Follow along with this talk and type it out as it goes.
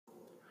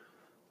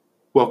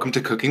Welcome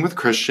to Cooking with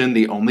Christian,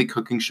 the only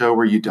cooking show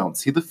where you don't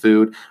see the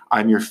food.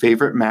 I'm your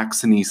favorite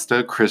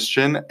Maxinista,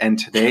 Christian, and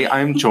today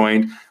I'm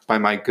joined by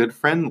my good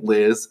friend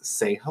Liz.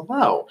 Say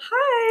hello.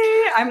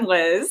 Hi, I'm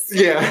Liz.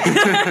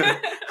 Yeah.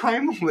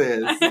 I'm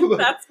Liz.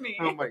 That's me.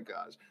 Oh my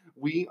gosh.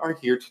 We are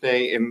here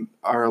today in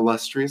our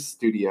illustrious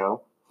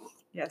studio.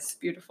 Yes,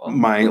 beautiful.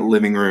 My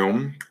living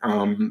room.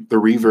 The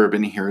reverb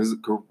in here is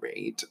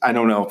great. I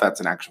don't know if that's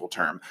an actual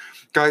term.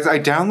 Guys, I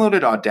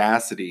downloaded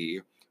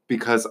Audacity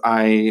because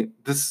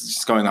this is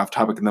just going off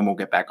topic and then we'll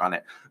get back on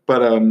it. But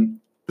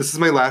this is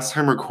my last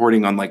time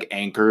recording on like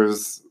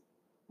Anchor's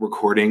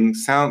recording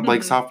sound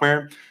like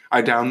software.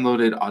 I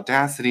downloaded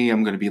Audacity.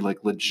 I'm going to be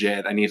like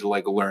legit. I need to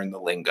like learn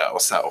the lingo.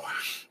 So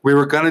we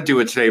were going to do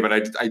it today, but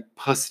I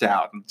pussed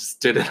out and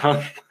just did it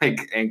on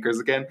like Anchor's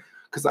again.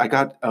 Because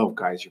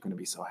guys, you're going to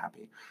be so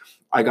happy.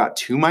 I got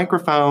 2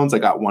 microphones. I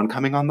got one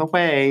coming on the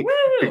way. Woo!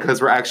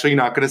 Because we're actually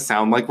not going to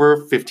sound like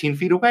we're 15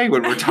 feet away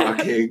when we're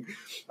talking.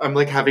 I'm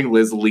like having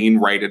Liz lean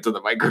right into the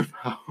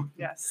microphone.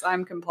 Yes,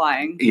 I'm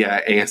complying.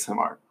 Yeah,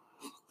 ASMR.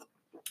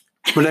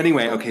 But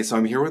anyway, okay, so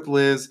I'm here with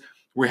Liz.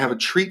 We have a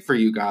treat for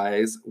you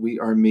guys. We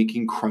are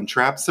making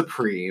Crunchwrap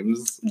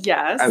Supremes.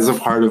 Yes. As a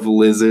part of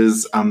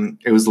Liz's,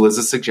 it was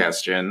Liz's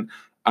suggestion.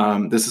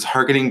 This is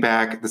harkening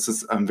back. This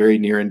is very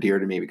near and dear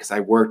to me because I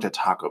worked at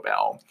Taco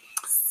Bell.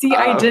 See,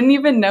 I didn't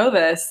even know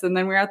this. And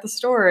then we were at the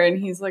store and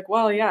he's like,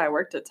 well, yeah, I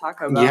worked at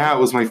Taco Bell. Yeah, it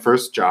was my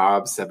first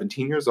job,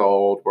 17 years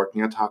old,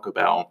 working at Taco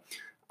Bell.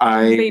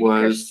 Baby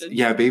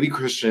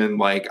Christian.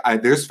 Like,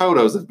 there's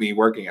photos of me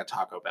working at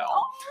Taco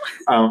Bell.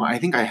 Oh. I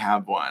think I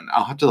have one.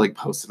 I'll have to like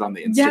post it on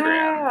the Instagram.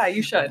 Yeah,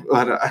 you should.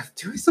 But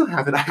do I still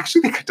have it? I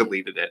actually think I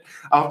deleted it.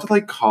 I'll have to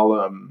like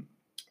call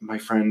my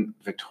friend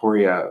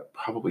Victoria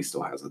probably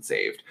still has it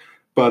saved.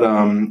 But,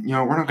 we're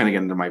not going to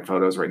get into my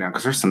photos right now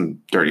because there's some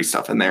dirty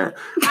stuff in there.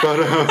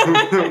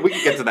 But we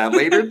can get to that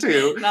later,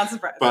 too. Not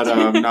surprised.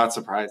 But not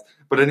surprised.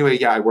 But anyway,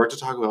 yeah, I worked at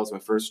Taco Bell. It was my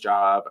first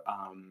job.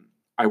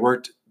 I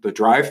worked the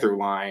drive-thru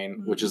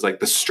line, which is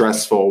like the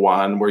stressful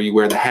one where you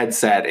wear the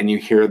headset and you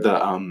hear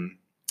the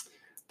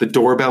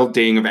doorbell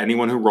ding of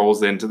anyone who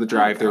rolls into the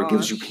drive-thru. It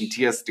gives you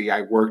PTSD.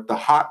 I worked the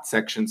hot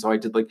section, so I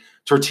did like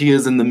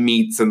tortillas and the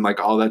meats and like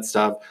all that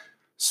stuff.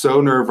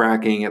 So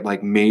nerve-wracking. It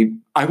like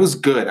I was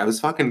good. I was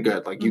fucking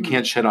good. Like you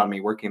can't shit on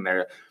me working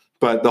there.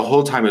 But the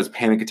whole time it was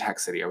panic attack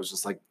city. I was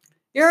just like,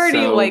 you're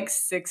already like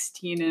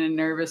 16 and a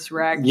nervous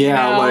wreck.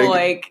 Yeah,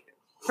 like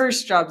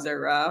first jobs are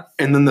rough.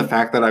 And then the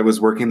fact that I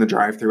was working the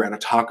drive-thru at a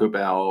Taco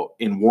Bell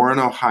in Warren,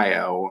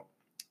 Ohio,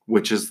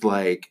 which is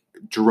like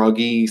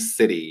druggy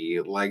city,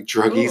 like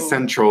druggy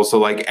central. So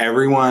like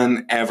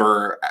everyone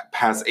ever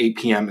past 8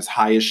 p.m. is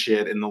high as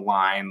shit in the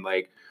line.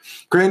 Like,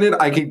 granted,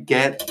 I could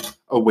get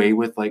away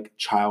with like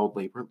child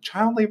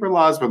labor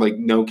laws where like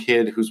no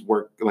kid who's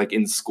like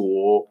in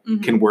school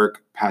can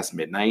work past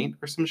midnight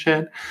or some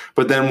shit.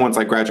 But then once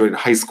I graduated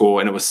high school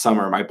and it was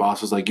summer, my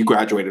boss was like, you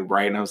graduated,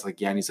 right? And I was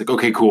like, yeah. And he's like,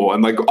 okay, cool.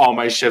 And like all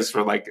my shifts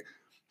were like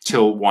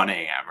till 1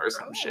 a.m. or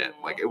some shit.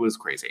 Like it was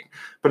crazy.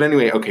 But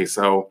anyway, okay,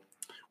 so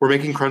we're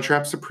making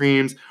Crunchwrap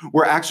Supremes.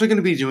 We're actually going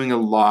to be doing a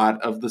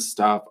lot of the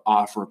stuff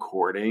off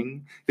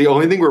recording. The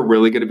only thing we're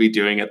really going to be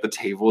doing at the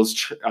table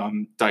is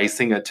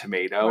dicing a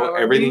tomato.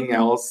 Everything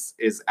else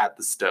is at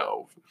the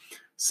stove.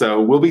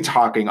 So we'll be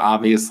talking,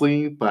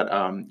 obviously, but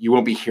you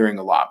won't be hearing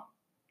a lot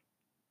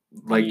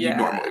like you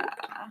normally would.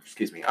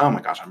 Excuse me. Oh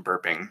my gosh, I'm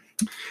burping.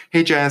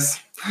 Hey,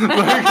 Jess. Shout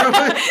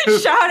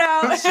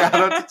out. Shout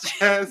out to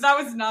Jess. That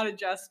was not a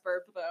Jess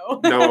burp, though.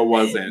 No, it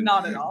wasn't.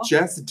 Not at all.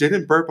 Jess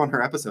didn't burp on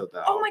her episode,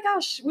 though. Oh my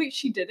gosh. Wait,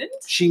 she didn't?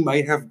 She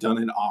might have done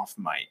it off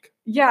mic.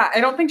 Yeah,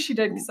 I don't think she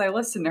did because I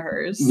listened to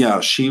hers.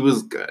 Yeah, she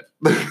was good.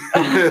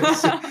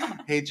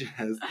 Hey,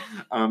 Jess.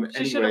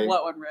 She should have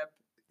let one rip.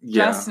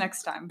 Yeah. Jess,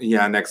 next time.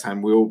 Yeah, next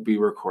time we'll be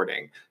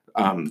recording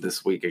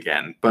this week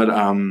again. But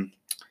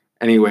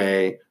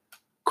anyway,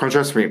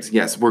 Crunchwrap Supremes.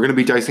 Yes, we're going to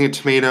be dicing a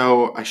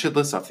tomato. I should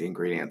list off the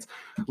ingredients.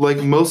 Like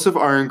most of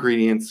our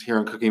ingredients here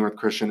on Cooking with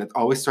Christian, it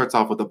always starts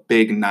off with a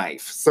big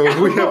knife. So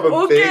we have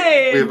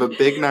a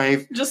big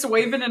knife. Just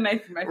waving a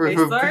knife in my face.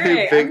 All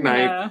right, big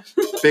knife.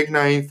 Big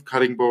knife,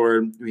 cutting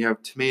board. We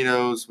have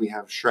tomatoes. We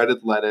have shredded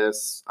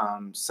lettuce,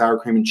 sour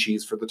cream and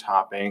cheese for the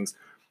toppings.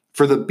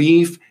 For the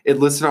beef, it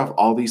listed off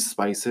all these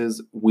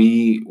spices.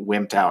 We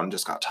wimped out and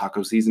just got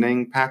taco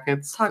seasoning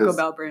packets. Taco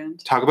Bell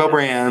brand. Taco Bell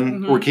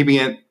brand. We're keeping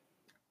it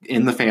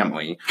in the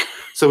family.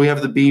 So we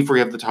have the beef, we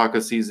have the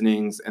taco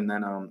seasonings, and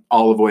then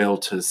olive oil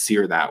to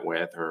sear that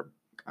with, or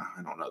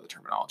I don't know the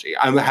terminology.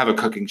 I have a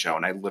cooking show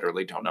and I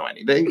literally don't know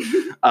anything.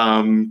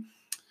 And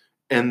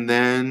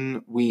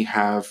then we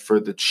have for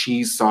the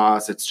cheese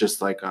sauce, it's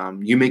just like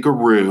you make a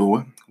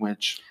roux,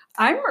 which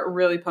I'm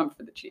really pumped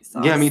for the cheese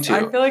sauce. Yeah, me too.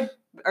 I feel like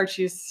our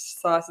cheese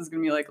sauce is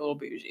gonna be like a little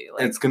bougie.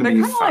 Like, it's gonna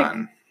be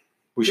fun.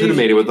 We should have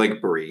made it with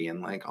like brie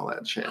and like all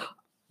that shit.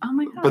 Oh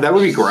my god! But that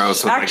would be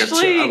gross. With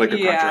actually, like a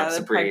yeah, Crunchwrap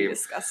Supreme.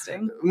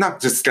 Disgusting. Not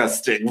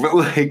disgusting, but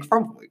like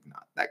probably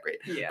not that great.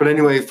 Yeah. But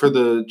anyway, for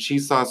the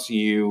cheese sauce,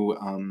 you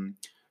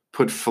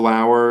put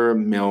flour,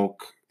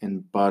 milk,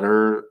 and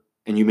butter,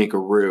 and you make a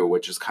roux,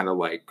 which is kind of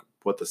like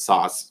what the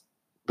sauce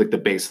like the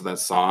base of that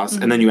sauce.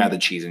 And then you add the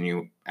cheese and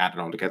you add it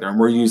all together. And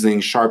we're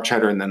using sharp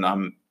cheddar and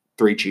then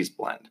 3 cheese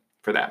blend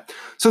for that.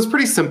 So it's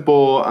pretty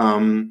simple.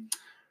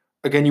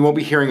 Again, you won't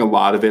be hearing a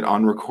lot of it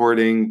on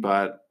recording,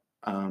 but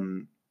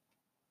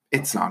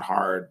it's not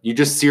hard. You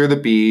just sear the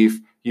beef,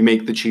 you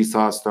make the cheese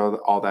sauce, throw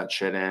all that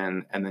shit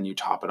in, and then you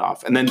top it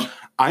off. And then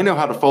I know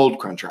how to fold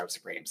Crunchwrap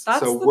Supremes.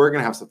 We're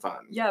going to have some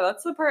fun. Yeah,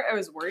 that's the part I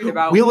was worried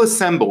about. We'll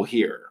assemble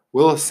here.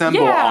 We'll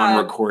assemble on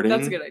recording.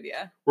 That's a good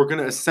idea. We're going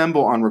to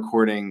assemble on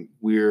recording.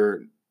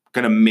 We're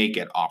going to make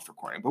it off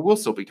recording, but we'll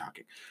still be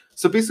talking.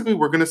 So basically,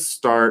 we're going to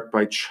start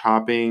by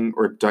chopping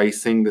or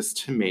dicing this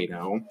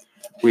tomato.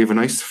 We have a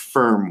nice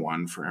firm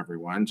one for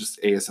everyone. Just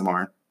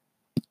ASMR.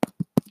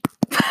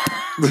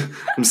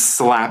 I'm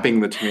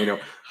slapping the tomato.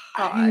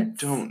 I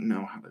don't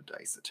know how to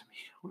dice a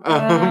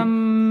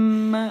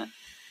tomato.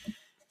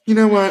 You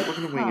know what? We're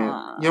going to wing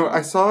it. You know,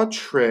 I saw a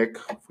trick.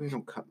 Hopefully I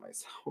don't cut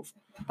myself.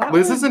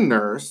 Liz is a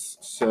nurse,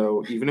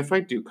 so even if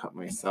I do cut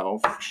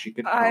myself, she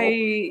could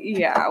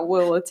help.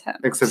 Will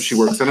attempt. Except she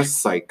works on a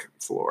psych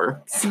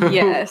floor. So.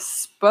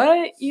 Yes,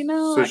 but,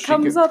 it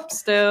comes up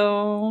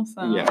still.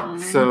 So. Yeah,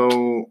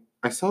 so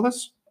I saw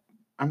this.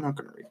 I'm not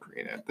going to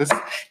recreate it.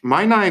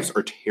 My knives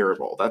are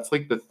terrible. That's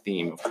like the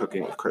theme of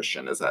Cooking with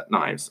Christian, is that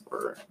knives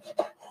are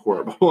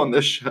horrible on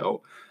this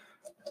show.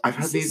 I've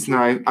had these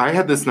knives. I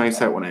had this knife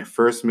set when I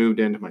first moved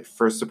into my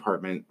first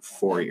apartment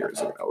 4 years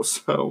ago.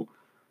 So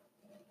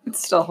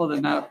it's still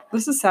holding up.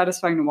 This is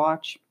satisfying to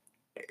watch.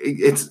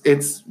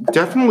 It's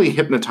definitely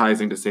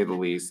hypnotizing, to say the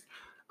least.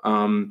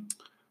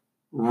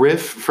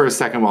 Riff for a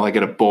second while I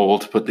get a bowl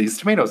to put these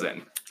tomatoes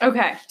in.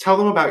 Okay. Tell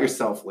them about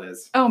yourself,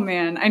 Liz. Oh,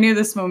 man. I knew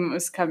this moment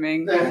was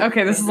coming.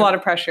 Okay, this is a lot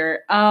of pressure.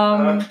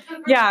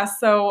 Yeah,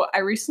 so I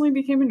recently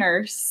became a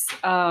nurse.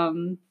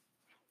 I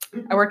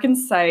work in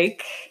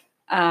psych.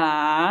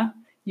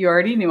 You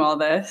already knew all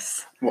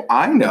this. Well,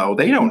 I know.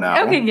 They don't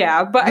know. Okay,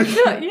 yeah. But I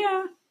feel,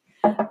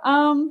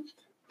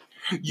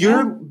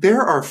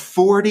 There are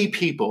 40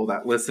 people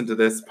that listen to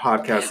this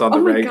podcast on the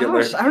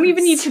regular. Gosh, I don't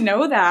even need to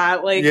know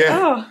that. Like,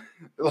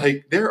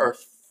 there are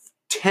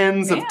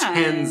tens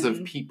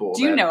of people.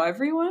 Do you know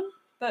everyone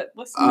that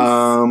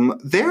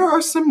listens? There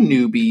are some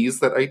newbies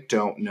that I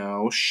don't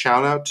know.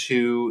 Shout out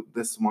to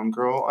this one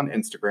girl on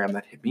Instagram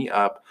that hit me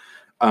up.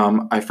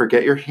 I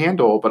forget your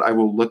handle, but I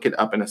will look it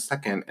up in a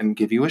second and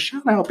give you a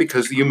shout out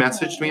because you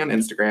messaged me on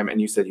Instagram and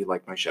you said you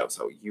liked my show,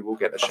 so you will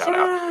get a shout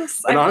out.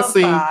 And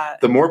honestly,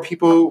 the more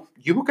people,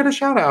 you will get a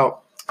shout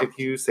out if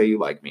you say you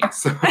like me.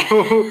 So,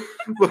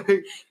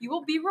 you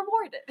will be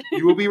rewarded.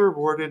 You will be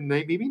rewarded,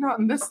 maybe not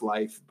in this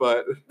life,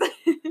 but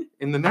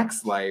in the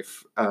next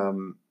life,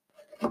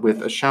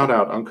 with a shout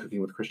out on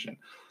Cooking with Christian.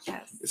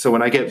 Yes. So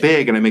when I get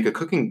big and I make a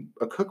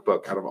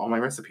cookbook out of all my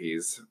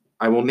recipes,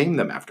 I will name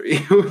them after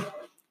you.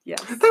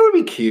 Yes. That would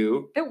be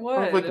cute. It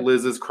would. Like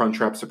Liz's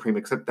Crunchwrap Supreme,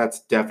 except that's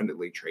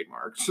definitely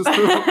trademarked. Just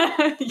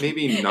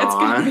maybe not. It's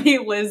going to be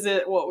Liz.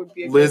 What would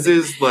be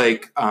Liz's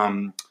like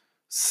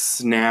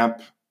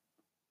snap.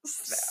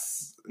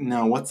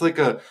 No, what's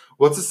a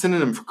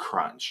synonym for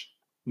crunch?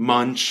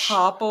 Munch.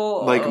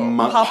 Popple. Like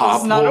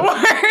Popple's not a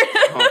word.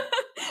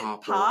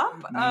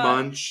 Pop?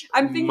 Munch.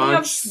 I'm thinking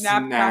of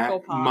snap, crackle,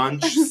 pop.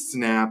 Munch,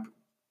 snap,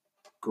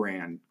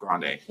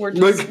 grande. We're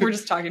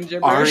just talking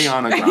gibberish.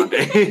 Ariana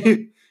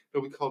Grande.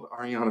 It'll be called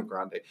Ariana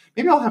Grande.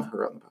 Maybe I'll have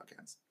her on the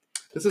podcast.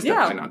 This is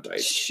definitely not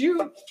diced.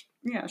 Shoot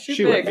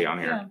she big. would be on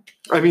here.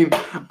 Yeah. I mean,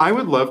 I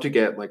would love to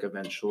get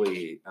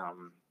eventually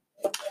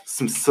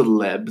some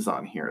celebs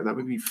on here. That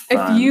would be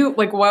fun. If you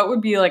what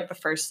would be the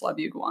first celeb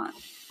you'd want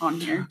on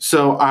here?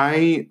 So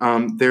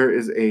there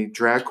is a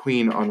drag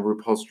queen on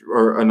RuPaul's,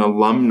 or an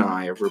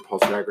alumni of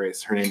RuPaul's Drag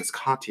Race. Her name is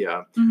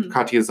Katya. Mm-hmm.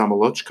 Katya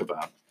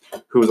Zamolochkova,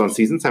 who was on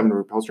season 7 of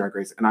RuPaul's Drag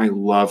Race, and I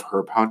love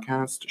her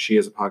podcast. She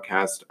has a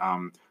podcast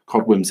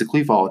called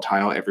Whimsically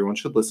Volatile. Everyone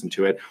should listen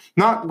to it.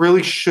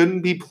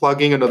 Shouldn't be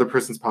plugging another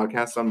person's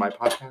podcast on my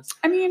podcast.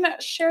 I mean,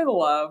 share the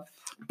love.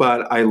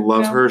 But I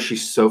love her.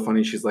 She's so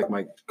funny. She's like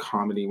one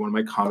of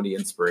my comedy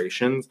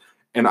inspirations.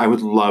 And I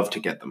would love to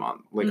get them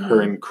on.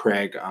 Her and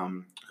Craig,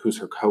 who's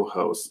her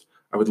co-host.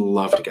 I would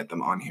love to get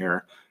them on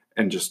here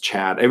and just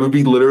chat. It would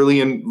be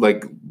literally in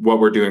what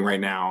we're doing right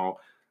now.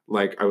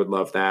 I would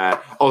love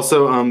that.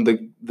 Also,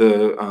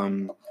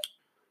 the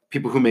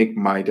people who make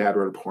My Dad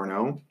Wrote a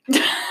Porno.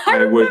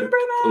 I would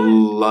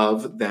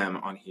love them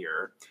on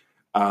here.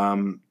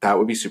 That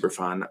would be super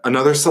fun.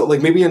 Another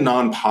maybe a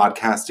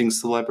non-podcasting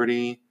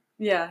celebrity.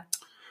 Yeah.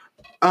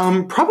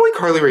 Probably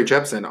Carly Rae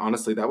Jepsen.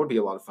 Honestly, that would be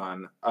a lot of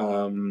fun.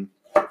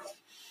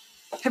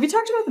 Have you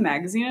talked about the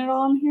magazine at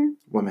all on here?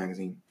 What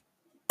magazine?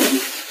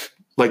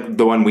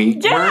 The one we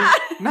yeah.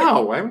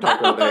 No, I haven't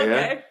talked about that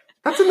yet.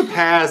 That's in the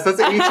past. That's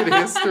ancient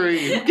history.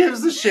 Who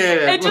gives a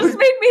shit? It just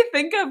made me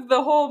think of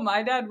the whole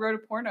My Dad Wrote a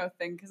Porno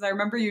thing because I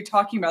remember you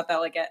talking about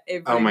that at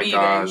every Oh my meeting.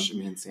 Gosh,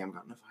 me and Sam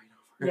got in a fight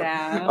over it.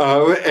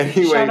 Yeah.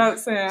 Anyway, shout out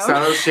Sam.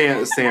 Shout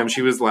out Sam.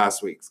 She was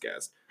last week's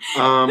guest.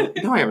 No,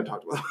 I haven't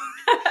talked about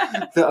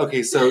it.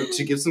 Okay, so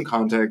to give some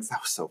context,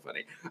 that was so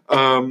funny.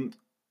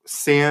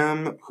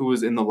 Sam, who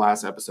was in the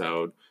last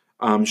episode,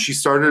 She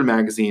started a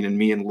magazine, and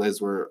me and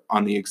Liz were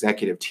on the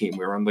executive team.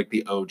 We were on like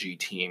the OG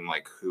team,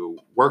 like who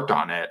worked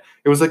on it.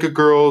 It was like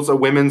a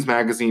women's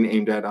magazine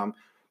aimed at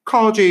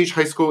college age,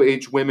 high school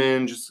age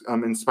women, just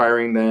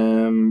inspiring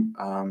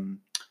them.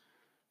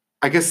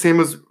 I guess Sam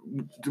was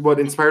what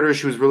inspired her.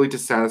 She was really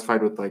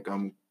dissatisfied with like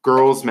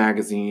girls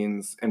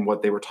magazines and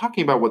what they were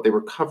talking about, what they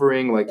were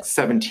covering, like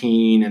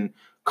 17 and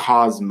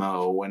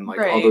Cosmo and like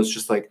all those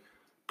just like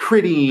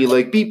pretty,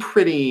 like be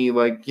pretty,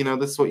 like, you know,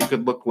 this is what you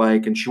could look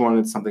like. And she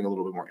wanted something a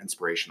little bit more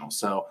inspirational.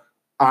 So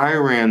I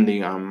ran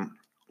the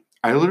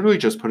I literally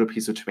just put a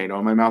piece of tomato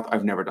in my mouth.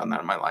 I've never done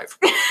that in my life.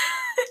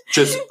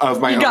 Just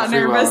of my own. You got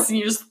nervous and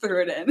you just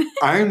threw it in.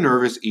 I'm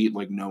nervous, eat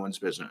like no one's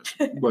business.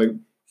 Like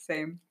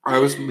same.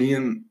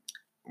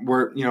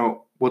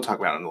 We'll talk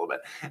about it in a little bit.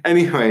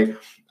 Anyway,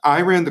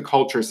 I ran the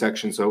culture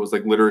section, so it was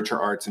like literature,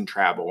 arts, and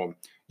travel.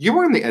 You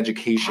were in the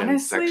education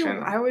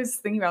section. I was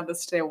thinking about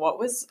this today. What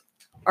was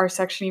our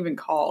section even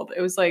called?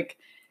 It was like...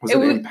 Was it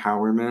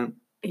empowerment?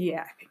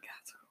 Yeah, I think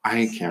that's what it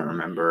was. I can't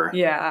remember.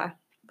 Yeah.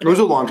 It was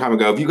a long time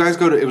ago. If you guys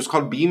it was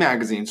called B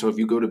Magazine, so if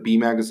you go to B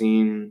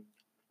Magazine...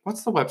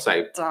 What's the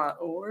website?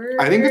 .org?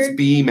 I think it's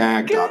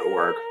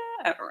bmag.org.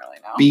 I don't really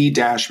know.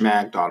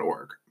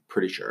 b-mag.org.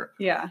 Pretty sure.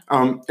 Yeah.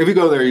 If you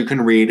go there, you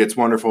can read. It's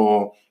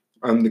wonderful.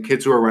 The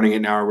kids who are running it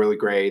now are really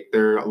great.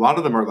 A lot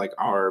of them are like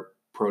our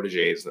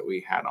proteges that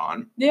we had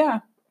on. Yeah.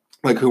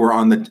 Like who were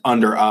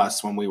under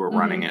us when we were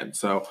running it.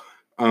 So,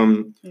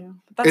 yeah.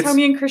 That's how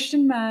me and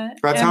Christian met.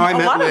 That's how I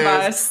met a lot Liz. of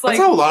us. Like,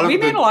 that's how a lot of we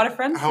made a lot of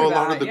friends. How a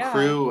lot of the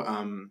crew.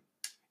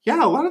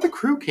 A lot of the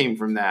crew came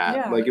from that.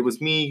 Yeah. Like it was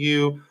me,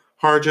 you,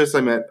 Hargis.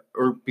 I met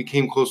or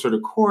became closer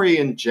to Corey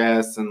and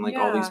Jess and like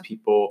all these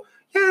people.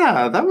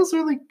 Yeah, that was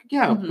really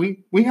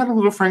we had a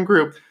little friend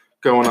group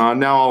going on.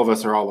 Now all of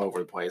us are all over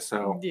the place.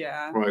 So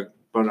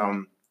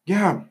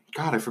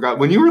God, I forgot.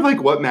 When you were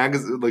like, what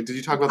magazine? Like, did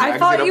you talk about the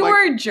magazine? I thought you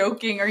were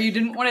joking or you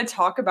didn't want to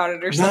talk about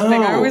it or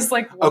something. No. I was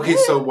like, what? Okay,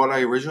 so what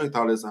I originally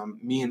thought is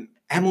me and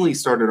Emily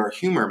started our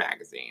humor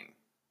magazine.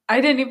 I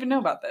didn't even know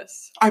about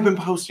this. I've been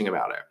posting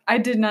about it. I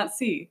did not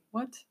see.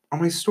 What? On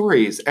my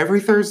stories.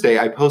 Every Thursday,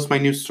 I post my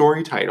new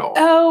story title.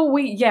 Oh,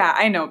 wait. Yeah,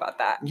 I know about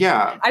that.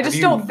 Yeah. I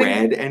just don't think...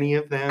 Have you read any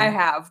of them? I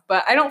have,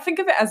 but I don't think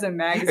of it as a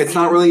magazine. It's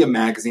not really a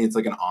magazine. It's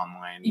like an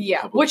online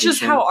publication. Which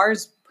is how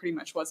ours pretty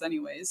much was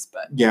anyways.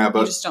 But you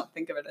just don't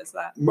think of it as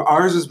that.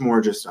 Ours is more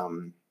just...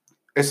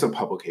 it's a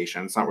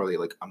publication. It's not really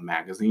like a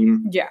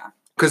magazine. Yeah.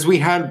 Because we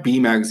had B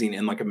Magazine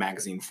in like a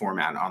magazine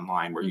format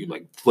online where you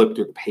like flip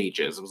through the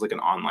pages. It was like an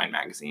online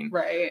magazine.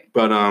 Right.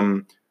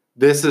 But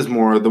this is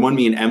more the one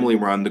me and Emily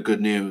run, The Good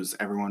News.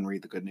 Everyone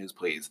read The Good News,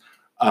 please.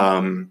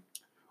 Every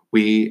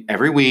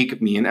week,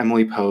 me and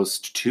Emily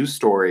post 2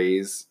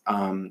 stories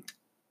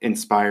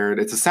inspired.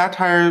 It's a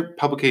satire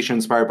publication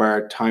inspired by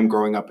our time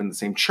growing up in the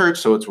same church.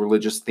 So it's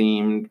religion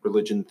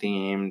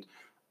themed.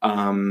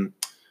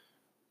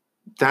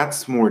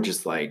 That's more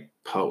just like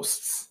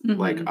posts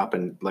like up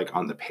and like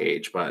on the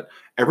page, but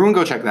everyone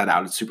go check that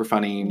out. It's super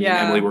funny. Me and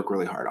Emily work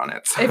really hard on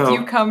it. So. If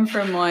you come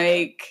from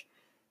like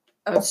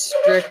a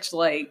strict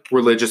like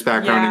religious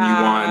background and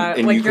you want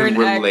and like you can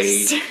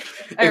relate.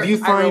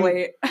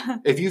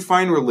 If you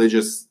find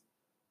religious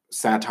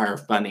satire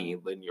funny,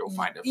 then you'll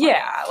find it funny.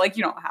 Yeah, like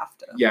you don't have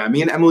to. Yeah,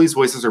 me and Emily's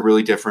voices are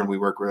really different. We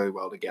work really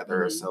well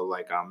together. So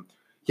like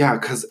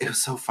because it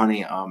was so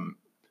funny.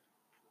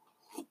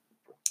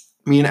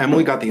 Me and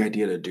Emily got the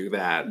idea to do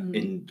that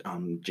in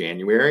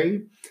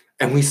January,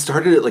 and we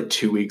started it like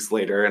 2 weeks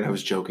later. And I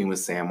was joking with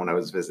Sam when I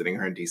was visiting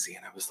her in DC,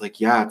 and I was like,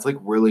 "Yeah, it's like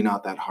really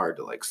not that hard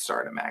to like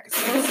start a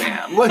magazine,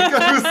 Sam." Like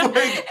I was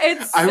like,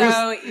 "It's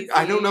so easy."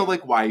 I don't know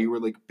like why you were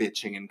like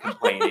bitching and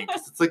complaining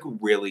because it's like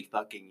really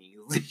fucking easy.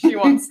 She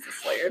wants to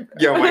slay her.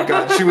 Yeah, oh my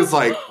God, she was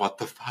like, "What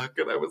the fuck?"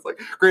 And I was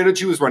like, granted,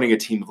 she was running a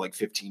team of like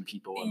 15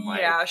 people, and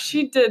like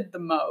she did the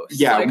most.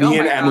 Yeah, like, me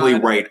and Emily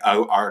write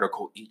an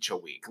article each a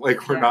week.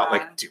 Like we're not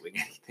like doing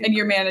anything. And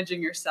you're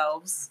managing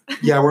yourselves.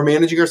 Yeah, we're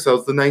managing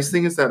ourselves. The nice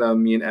thing is that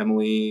me and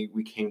Emily,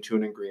 we came to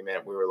an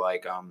agreement. We were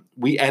like,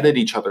 we edit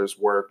each other's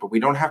work, but we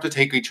don't have to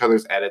take each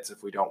other's edits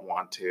if we don't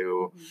want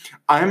to.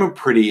 I'm a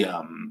pretty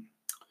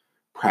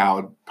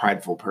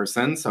prideful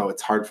person, so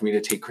it's hard for me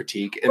to take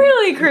critique. And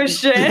really,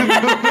 Christian?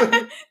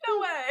 No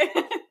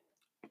way.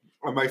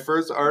 On my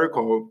first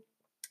article,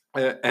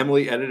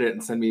 Emily edited it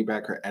and sent me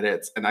back her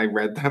edits, and I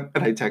read them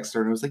and I texted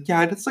her and I was like, "Yeah,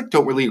 I just like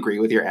don't really agree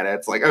with your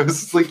edits." Like I was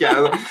just like,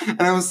 "Yeah," and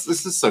this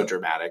is so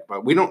dramatic,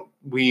 but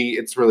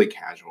it's really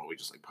casual. We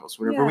just like post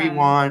whatever we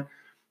want.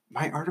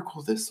 My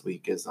article this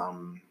week is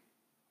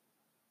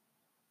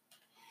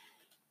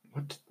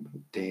what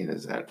day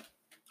is it?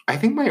 I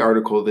think my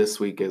article this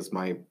week is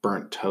my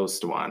burnt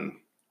toast one,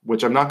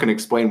 which I'm not going to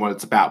explain what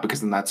it's about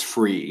because then that's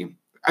free.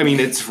 I mean,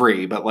 it's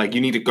free, but like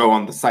you need to go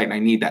on the site and I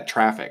need that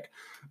traffic.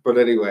 But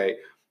anyway,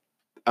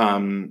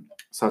 so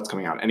that's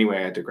coming out.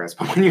 Anyway, I digress.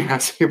 But when you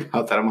asked me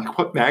about that, I'm like,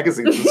 what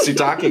magazine is she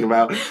talking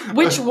about?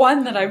 Which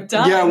one that I've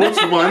done? Yeah, which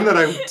one that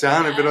I've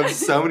done? I've been on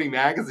so many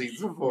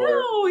magazines before.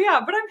 No, yeah,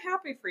 but I'm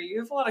happy for you. You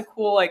have a lot of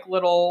cool like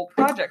little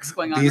projects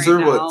going on. These right are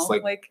now. what's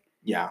like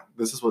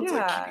this is what's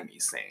like Yeah. keeping me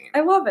sane.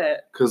 I love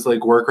it. Because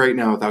like work right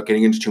now, without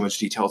getting into too much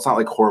detail, it's not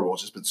like horrible.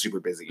 It's just been super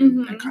busy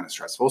and Mhm. kind of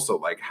stressful. So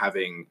like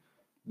having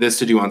this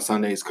to do on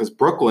Sundays, because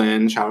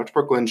Brooklyn, shout out to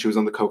Brooklyn, she was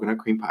on the coconut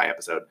cream pie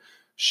episode.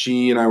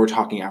 She and I were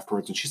talking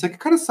afterwards, and she's like, it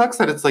kind of sucks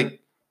that it's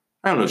like,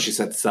 I don't know if she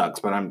said sucks,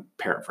 but I'm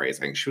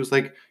paraphrasing. She was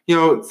like, you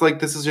know, it's like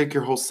this is like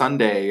your whole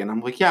Sunday. And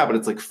I'm like, yeah, but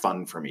it's like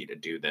fun for me to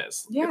do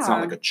this. It's not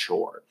Yeah. like a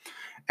chore.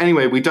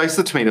 Anyway, we diced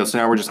the tomatoes, so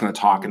now we're just gonna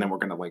talk and then we're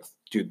gonna like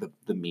do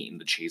the meat and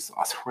the cheese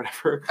sauce or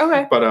whatever.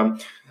 Okay. But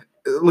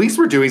at least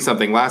we're doing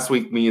something. Last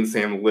week me and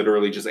Sam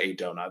literally just ate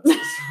donuts.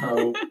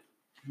 So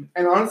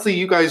and honestly,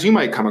 you guys, you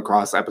might come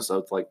across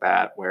episodes like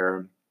that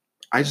where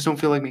I just don't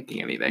feel like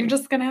making anything. You're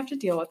just gonna have to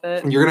deal with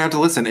it. You're gonna have to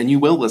listen, and you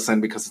will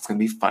listen because it's gonna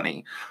be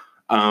funny.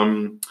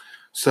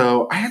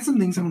 So I had some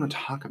things I want to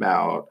talk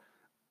about.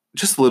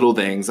 Just little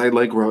things.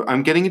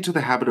 I'm getting into the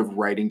habit of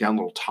writing down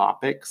little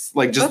topics,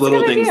 like just That's a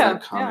little good things idea.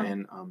 that come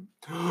in.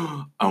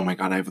 Oh my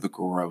god, I have the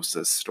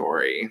grossest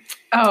story.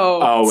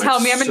 Oh, tell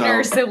it's me, I'm a so-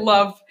 nurse. I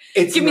love.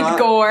 It's Give me the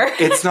gore.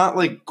 It's not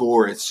like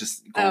gore. It's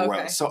just gross. Oh,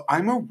 okay. So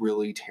I'm a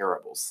really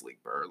terrible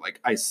sleeper.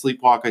 Like I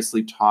sleepwalk, I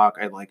sleep talk.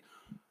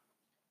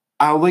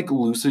 I'll like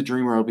lucid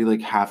dream, or I'll be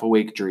like half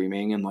awake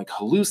dreaming and like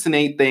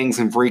hallucinate things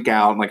and freak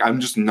out. Like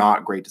I'm just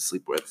not great to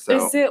sleep with.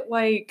 So Is it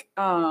like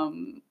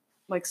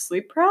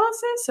sleep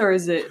paralysis, or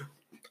is it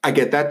I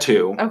get that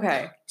too.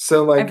 okay?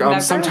 So like I've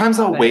never sometimes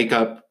I'll had wake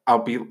up.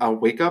 I'll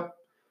wake up,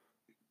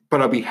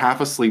 but I'll be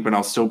half asleep and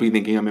I'll still be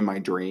thinking I'm in my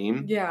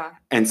dream. Yeah.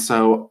 And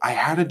so I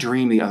had a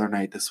dream the other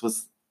night. This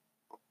was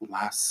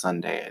last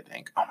Sunday, I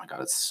think. Oh my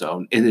god,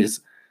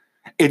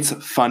 it's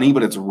funny,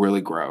 but it's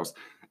really gross.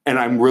 And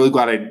I'm really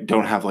glad I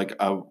don't have like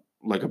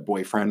a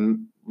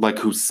boyfriend like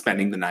who's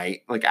spending the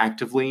night like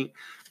actively,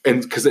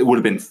 and because it would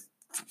have been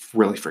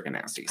really freaking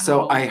nasty.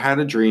 So I had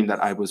a dream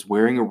that I was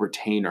wearing a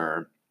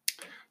retainer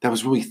that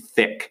was really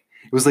thick.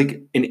 It was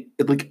like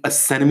a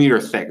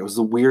centimeter thick. It was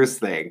the weirdest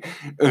thing.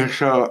 And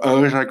so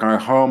it was like my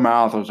whole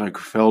mouth was like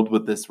filled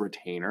with this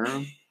retainer.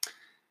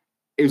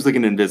 It was like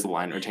an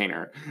Invisalign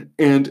retainer,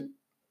 and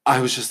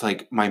I was just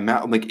like my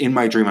mouth, like in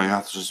my dream, my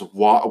mouth was just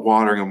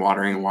watering and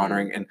watering and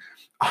watering, and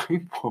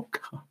I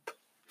woke up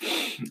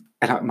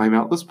and my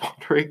mouth was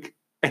watering,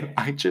 and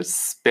I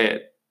just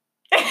spit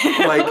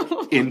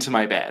like into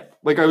my bed.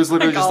 Like I was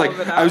literally just like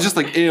I was just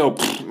like ew,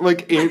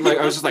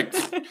 I was just like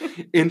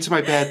into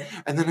my bed,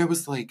 and then I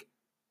was like,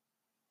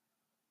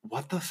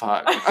 what the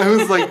fuck? I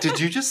was like, did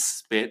you just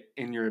spit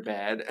in your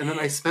bed? And then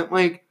I spent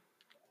like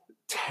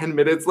 10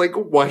 minutes like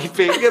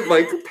wiping and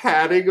like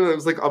patting, and it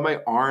was like on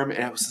my arm,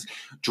 and I was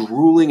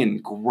drooling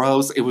and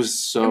gross. It was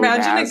so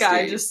Imagine nasty. a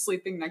guy just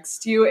sleeping next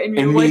to you, and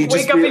you And like me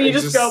wake up and you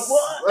just go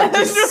what into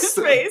his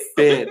face.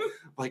 Spit.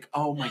 Like,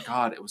 oh my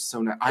god, it was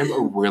so nice. I'm a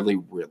really,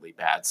 really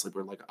bad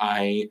sleeper. Like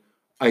I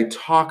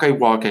talk, I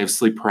walk, I have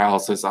sleep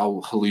paralysis,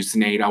 I'll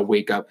hallucinate, I'll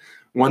wake up.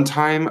 One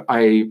time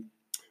I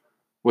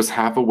was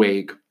half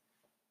awake,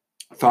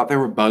 thought there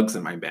were bugs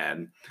in my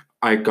bed.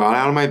 I got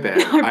out of my bed.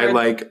 I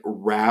like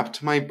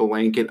wrapped my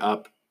blanket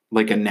up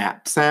like a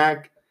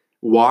knapsack,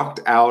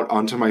 walked out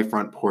onto my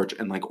front porch,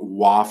 and like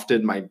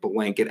wafted my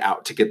blanket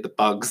out to get the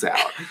bugs out.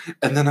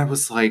 And then I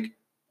was like,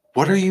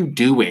 what are you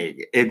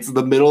doing? It's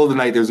the middle of the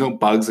night. There's no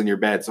bugs in your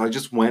bed. So I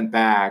just went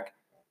back,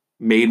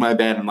 made my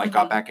bed, and like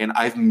got back in.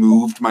 I've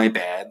moved my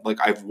bed. Like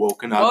I've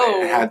woken up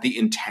and had the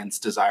intense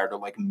desire to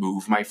like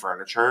move my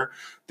furniture.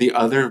 The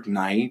other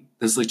night,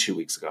 this is like 2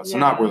 weeks ago, so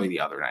not really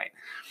the other night,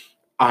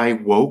 I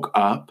woke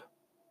up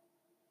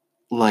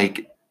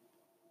like,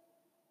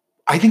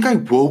 I think I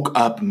woke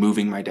up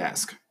moving my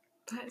desk.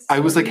 I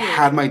was like,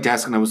 had my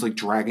desk and I was like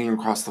dragging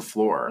across the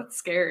floor. That's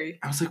scary.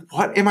 I was like,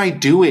 what am I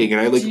doing? And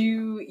I like, do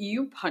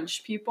you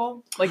punch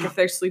people like if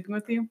they're sleeping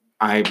with you?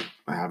 I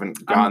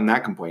haven't gotten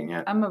that complaint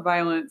yet. I'm a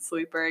violent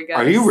sleeper, I guess.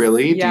 Are you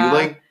really? Yeah. Do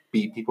you like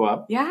beat people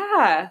up?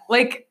 Yeah.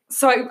 Like,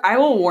 so I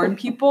will warn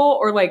people,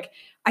 or like,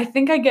 I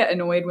think I get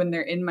annoyed when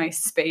they're in my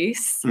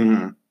space.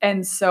 Mm-hmm.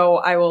 And so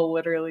I will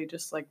literally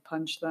just like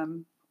punch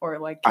them or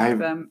like kick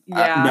them.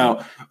 Yeah.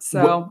 No.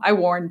 So I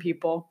warn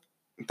people.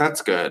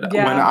 That's good.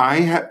 Yeah. When I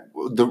had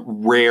the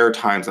rare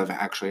times I've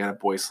actually had a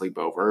boy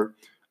sleepover,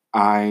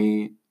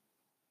 I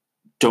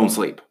don't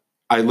sleep.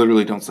 I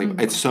literally don't sleep. Mm-hmm.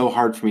 It's so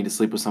hard for me to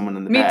sleep with someone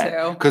in the bed. Me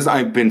too. Because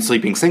I've been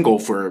sleeping single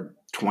for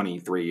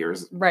 23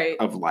 years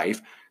of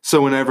life.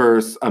 So whenever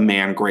a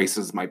man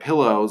graces my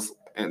pillows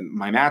and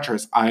my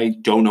mattress, I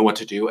don't know what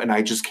to do, and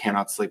I just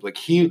cannot sleep. Like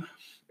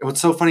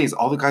what's so funny is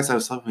all the guys that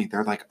have slept with me,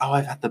 they're like, oh,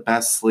 I've had the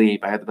best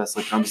sleep. I had the best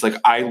sleep. And I'm just like,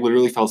 I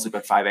literally fell asleep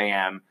at 5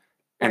 a.m.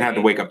 and had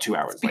to wake up 2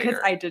 hours later.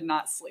 Because I did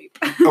not sleep.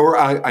 Or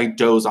I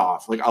doze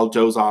off. Like I'll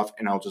doze off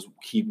and I'll just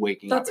keep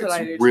waking up. That's what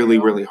I do really,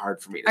 too. really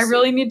hard for me to sleep. I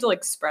really need to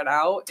like spread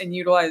out and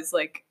utilize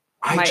like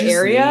my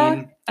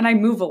area, and I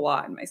move a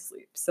lot in my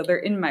sleep, so they're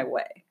in my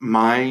way.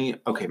 My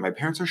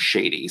parents are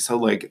shady. So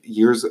like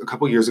a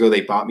couple years ago,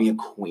 they bought me a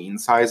queen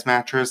size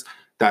mattress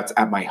that's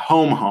at my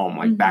home,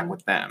 like back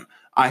with them.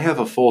 I have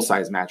a full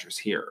size mattress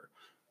here.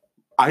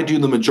 I do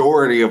the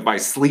majority of my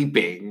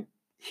sleeping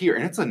here.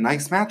 And it's a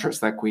nice mattress,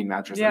 that queen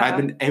mattress. Yeah.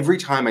 And every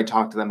time I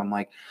talk to them, I'm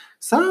like,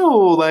 so,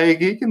 like,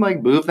 you can,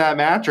 like, move that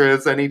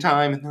mattress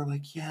anytime. And they're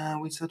like, yeah,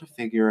 we sort of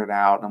figure it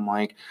out. And I'm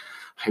like,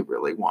 I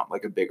really want,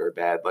 like, a bigger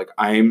bed. Like,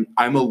 I'm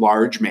a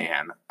large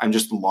man. I'm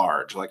just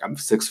large. Like, I'm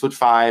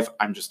 6'5".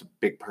 I'm just a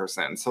big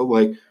person. So,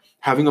 like,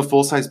 having a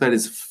full-size bed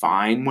is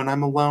fine when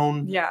I'm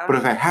alone. Yeah. But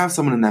if I have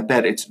someone in that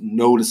bed, it's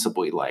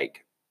noticeably,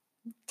 like,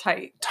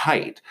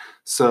 tight.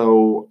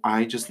 So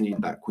I just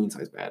need that queen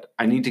size bed.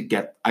 I need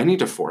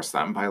to force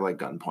them by, like,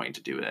 gunpoint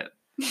to do it.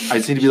 I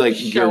just need to be like,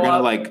 you're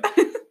gonna like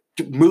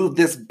move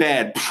this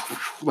bed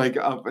like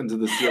up into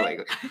the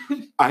ceiling.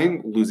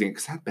 I'm losing it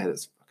because that bed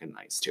is fucking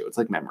nice too. It's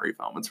like memory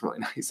foam. It's really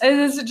nice.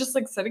 Is it just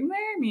like sitting there?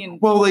 I mean,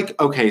 well, like,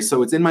 okay,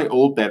 so it's in my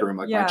old bedroom,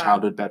 like my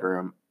childhood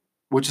bedroom,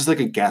 which is like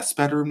a guest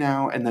bedroom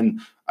now. And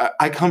then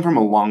I come from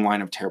a long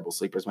line of terrible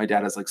sleepers. My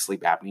dad has like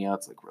sleep apnea.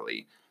 It's like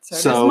really. So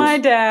does my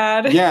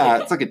dad.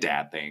 Yeah, it's like a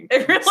dad thing.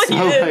 It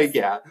really is. Like,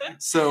 yeah.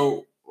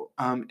 So,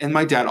 and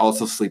my dad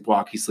also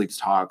sleepwalk. He sleeps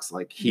talks.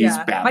 Like, he's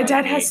bad. My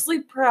dad has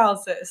sleep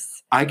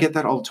paralysis. I get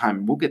that all the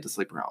time. We'll get to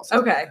sleep paralysis.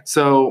 Okay.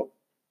 So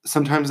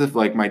sometimes if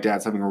like my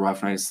dad's having a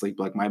rough night of sleep,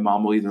 like my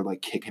mom will either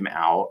like kick him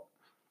out,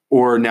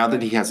 or now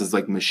that he has his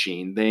like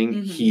machine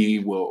thing, he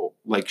will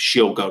like,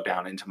 she'll go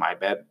down into my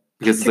bed.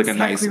 Because it's like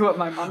exactly a nice. What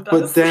my mom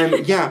does.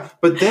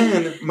 But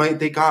then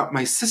they got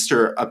my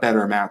sister a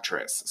better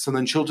mattress. So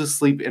then she'll just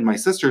sleep in my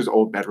sister's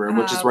old bedroom,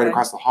 which is right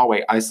across the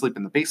hallway. I sleep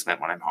in the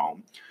basement when I'm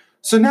home.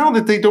 So now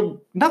that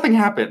nothing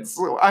happens.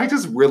 I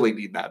just really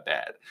need that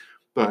bed.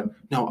 But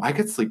no, I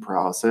get sleep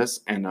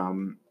paralysis, and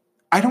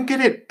I don't get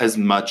it as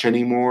much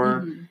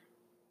anymore.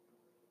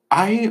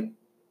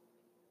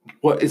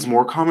 What is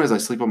more common is I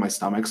sleep on my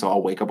stomach, so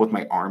I'll wake up with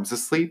my arms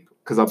asleep.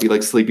 Because I'll be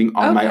like sleeping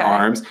on my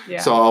arms.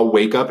 Yeah. So I'll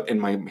wake up and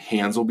my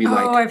hands will be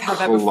like I've had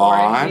that before.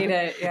 I hate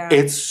it. Yeah.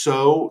 It's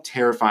so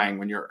terrifying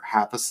when you're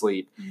half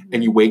asleep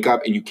and you wake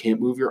up and you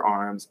can't move your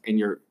arms and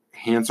your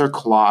hands are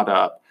clawed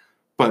up.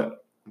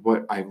 But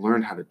what I've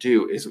learned how to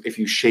do is if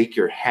you shake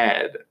your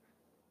head,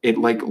 it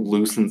like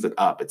loosens it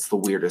up. It's the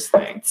weirdest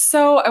thing.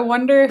 So I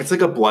wonder if it's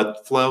like a blood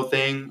flow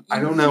thing. I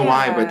don't know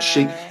why, but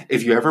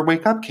if you ever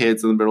wake up,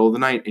 kids, in the middle of the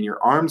night and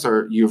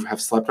you have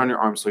slept on your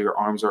arms, so your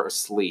arms are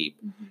asleep.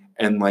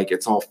 And like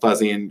it's all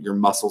fuzzy and your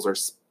muscles are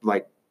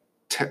like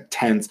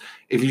tense.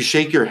 If you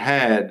shake your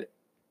head,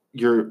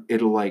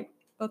 it'll like.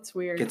 That's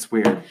weird. It's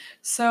weird.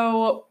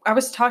 So I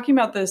was talking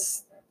about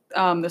this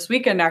this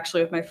weekend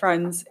actually with my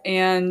friends,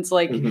 and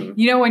like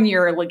you know when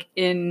you're like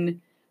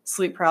in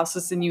sleep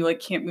paralysis and you like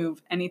can't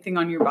move anything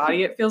on your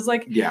body, it feels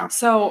like. Yeah.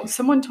 So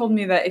someone told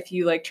me that if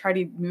you like try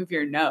to move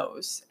your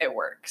nose, it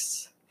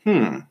works.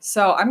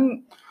 So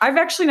I've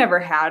actually never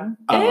had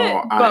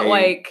it, but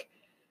like.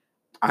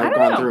 I've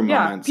gone through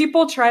moments. Yeah,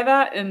 people try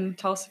that and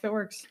tell us if it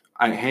works.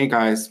 Hey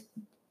guys,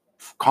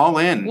 call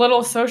in.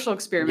 Little social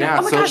experiment. Yeah,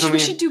 oh my gosh, we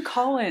should do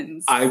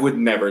call-ins. I would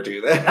never do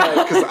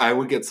that because I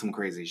would get some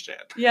crazy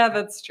shit. Yeah,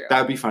 that's true.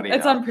 That'd be funny.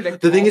 It's unpredictable.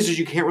 The thing is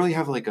you can't really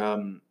have like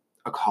a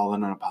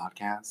call-in on a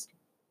podcast.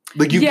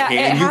 Like you can.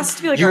 It has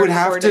to be like you would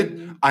have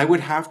to. I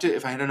would have to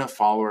if I had enough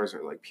followers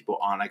or like people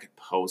on. I could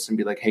post and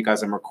be like, "Hey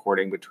guys, I'm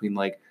recording between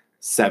like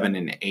 7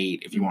 and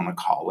 8 if you want to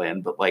call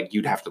in," but like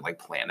you'd have to like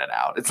plan it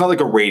out. It's not like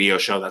a radio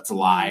show that's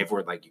live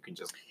where like you can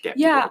just get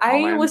people to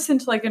call in.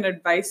 Listened to like an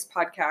advice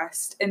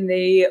podcast and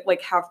they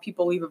like have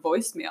people leave a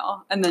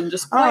voicemail and then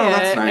just play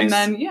that's it nice. and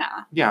then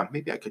yeah,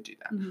 maybe I could do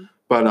that.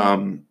 But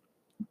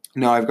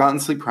no, I've gotten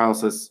sleep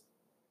paralysis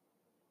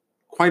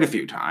quite a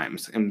few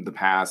times in the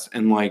past,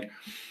 and like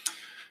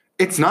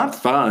it's not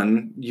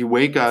fun. You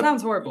wake up.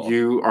 Sounds horrible.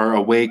 You are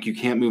awake. You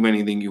can't move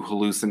anything. You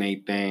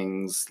hallucinate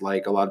things.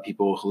 Like a lot of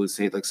people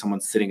hallucinate like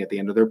someone's sitting at the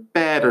end of their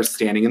bed or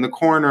standing in the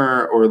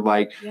corner. Or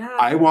like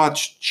I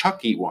watched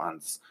Chucky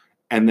once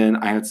and then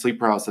I had sleep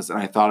paralysis and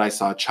I thought I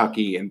saw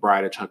Chucky and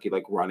Bride of Chucky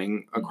like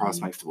running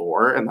across my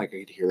floor and like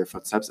I could hear their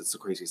footsteps. It's the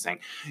craziest thing.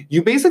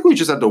 You basically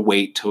just have to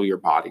wait till your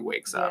body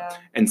wakes up.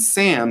 And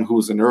Sam, who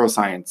was a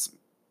neuroscience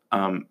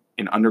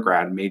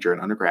major in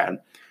undergrad,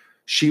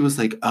 she was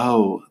like,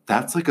 oh,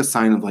 that's like a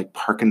sign of like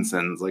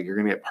Parkinson's. Like you're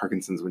going to get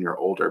Parkinson's when you're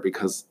older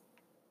because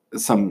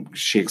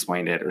she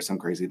explained it or some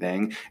crazy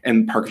thing.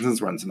 And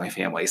Parkinson's runs in my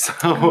family. So.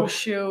 Oh,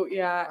 shoot.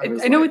 Yeah.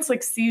 I know it's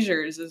like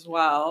seizures as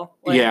well.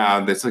 Like,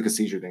 yeah. That's like a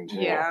seizure thing too.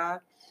 Yeah.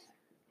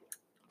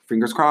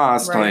 Fingers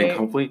crossed. Like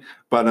hopefully.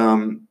 But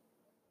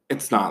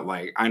it's not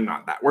like, I'm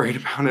not that worried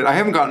about it. I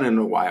haven't gotten it in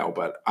a while,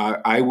 but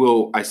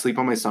I sleep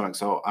on my stomach.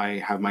 So I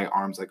have my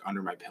arms like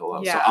under my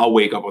pillow. Yeah. So I'll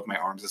wake up with my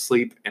arms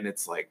asleep and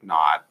it's like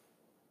not.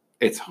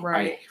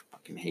 I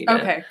fucking hate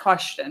it. Okay,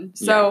 question.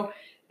 So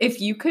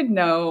if you could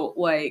know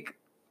like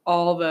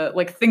all the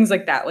like things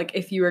like that, like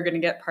if you were going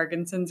to get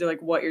Parkinson's or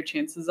like what your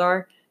chances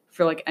are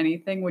for like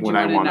anything, would you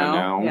want to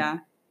know? Yeah.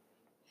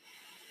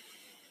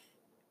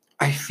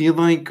 I feel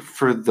like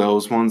for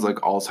those ones like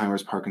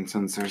Alzheimer's,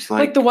 Parkinson's, there's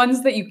like the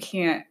ones that you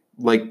can't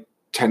like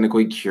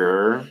technically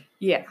cure.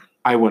 Yeah.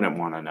 I wouldn't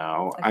want to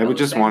know. I would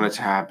just want it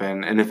to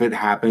happen. And if it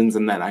happens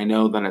and then I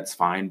know, then it's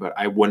fine. But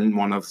I wouldn't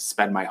want to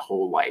spend my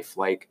whole life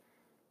like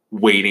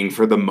waiting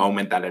for the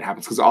moment that it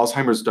happens. Because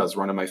Alzheimer's does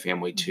run in my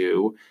family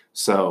too.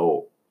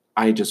 So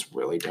I just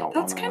really don't.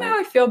 That's kind of how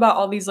I feel about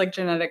all these like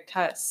genetic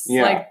tests,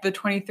 like the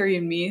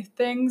 23andMe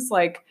things.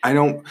 Like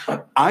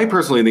I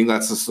personally think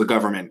that's just the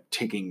government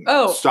taking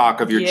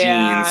stock of your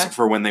genes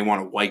for when they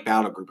want to wipe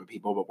out a group of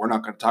people. But we're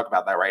not going to talk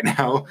about that right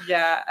now.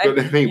 Yeah. But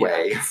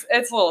anyway,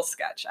 it's a little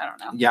sketch. I don't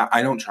know. Yeah,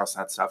 I don't trust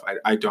that stuff.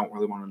 I don't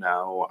really want to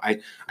know. I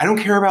don't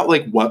care about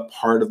like what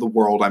part of the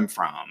world I'm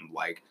from.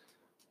 Like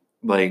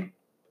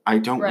I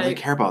don't really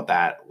care about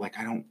that. Like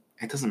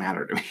it doesn't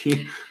matter to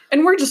me.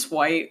 And we're just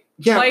white.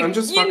 Yeah, like, I'm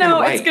just fucking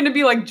white. It's going to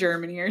be like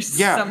Germany or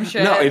some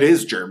shit. No, it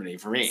is Germany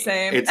for me.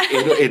 Same.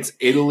 It's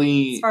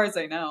Italy. As far as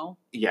I know.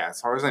 Yeah,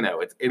 as far as I know.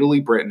 It's Italy,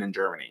 Britain, and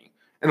Germany.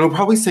 And it'll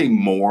probably say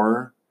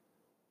more,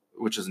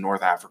 which is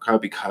North Africa,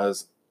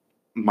 because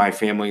my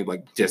family,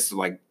 just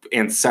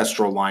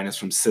ancestral line is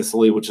from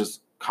Sicily, which is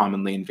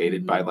commonly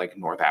invaded by,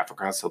 North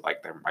Africa. So,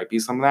 there might be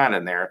some of that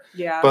in there.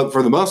 Yeah. But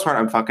for the most part,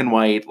 I'm fucking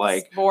white.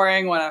 It's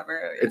boring,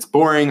 whatever. It's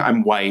boring.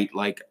 I'm white.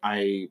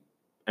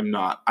 I'm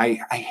not. I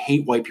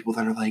hate white people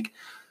that are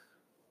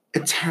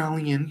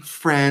Italian,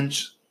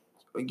 French,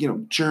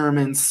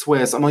 German,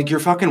 Swiss. I'm you're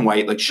fucking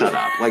white. Shut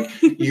up.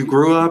 You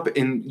grew up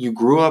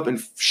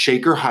in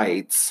Shaker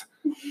Heights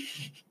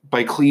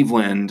by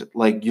Cleveland.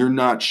 You're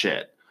not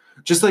shit.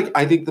 Just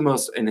I think the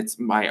most, and it's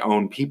my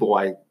own people.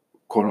 I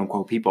quote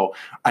unquote people.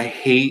 I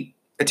hate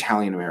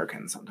Italian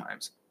Americans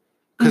sometimes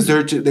because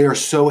they are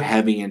so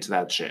heavy into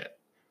that shit.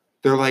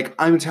 They're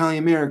I'm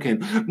Italian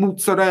American,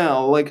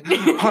 mozzarella,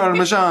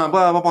 parmesan,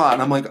 blah, blah, blah.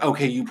 And I'm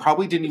okay, you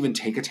probably didn't even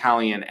take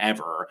Italian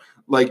ever.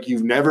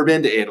 You've never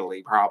been to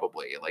Italy,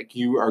 probably.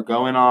 You are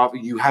going off,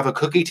 you have a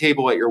cookie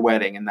table at your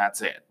wedding, and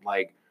that's it.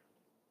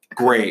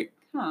 Great.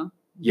 Huh.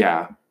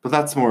 Yeah. But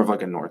that's more of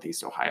a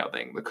Northeast Ohio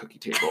thing, the cookie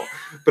table.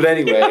 But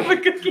anyway.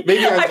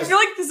 Maybe I feel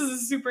like this is a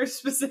super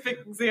specific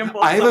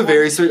example. I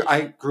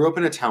grew up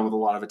in a town with a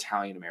lot of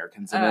Italian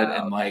Americans in it,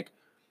 and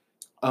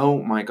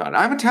oh my God.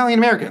 I'm Italian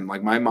American.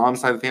 My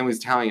mom's side of the family is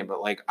Italian, but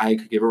I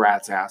could give a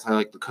rat's ass. I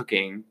like the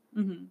cooking.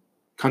 Mm-hmm.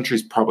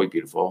 Country's probably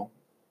beautiful.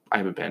 I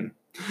haven't been.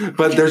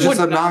 But they're just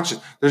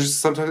obnoxious. There's just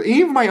sometimes,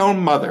 even my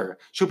own mother,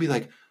 she'll be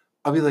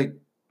I'll be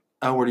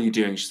oh, what are you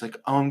doing? She's oh,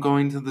 I'm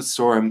going to the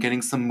store. I'm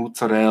getting some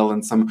mozzarella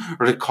and some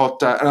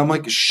ricotta. And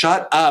I'm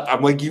shut up.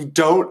 I'm you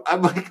don't.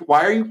 I'm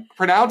why are you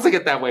pronouncing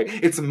it that way?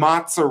 It's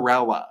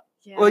mozzarella.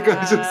 Yeah. I'm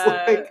just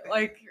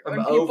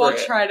when people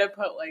try to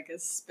put a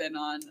spin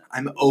on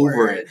I'm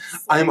over it.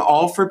 I'm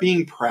all for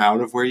being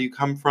proud of where you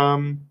come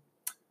from,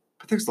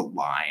 but there's a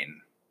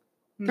line.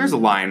 There's a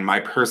line,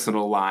 my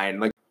personal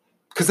line.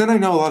 Because then I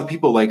know a lot of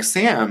people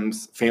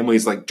Sam's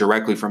family's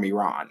directly from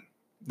Iran.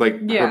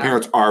 Her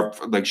parents are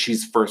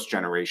she's first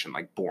generation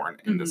born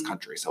in this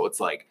country. So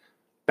it's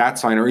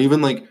that's fine. Or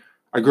even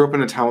I grew up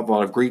in a town with a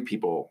lot of Greek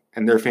people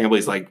and their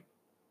family's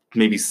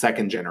maybe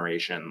second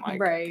generation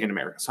in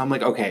America. So I'm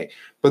okay.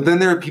 But then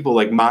there are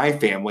people my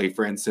family,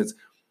 for instance,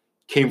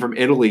 came from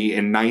Italy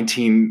in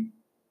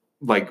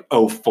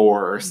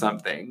 1904 or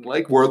something.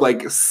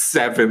 We're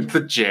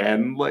seventh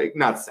gen,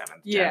 not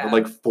seventh gen,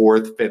 but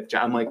fourth, fifth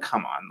gen. I'm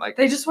come on.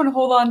 They just want to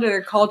hold on to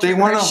their culture. They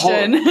want to hold.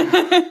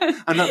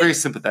 I'm not very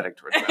sympathetic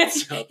towards that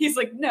stuff. He's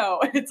no.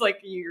 It's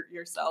you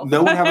yourself.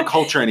 No one have a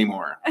culture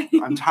anymore.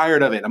 I'm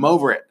tired of it. I'm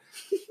over it.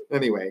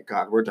 Anyway,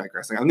 God, we're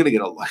digressing. I'm gonna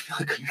get a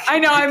I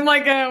know. I'm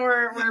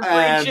we're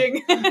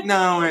preaching.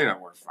 No, I know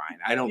we're fine.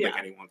 I don't think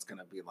anyone's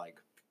gonna be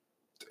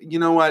you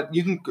know what?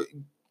 You can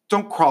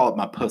don't crawl up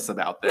my puss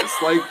about this.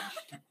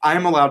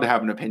 I'm allowed to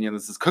have an opinion.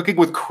 This is Cooking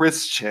with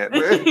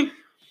Christian,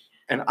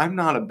 and I'm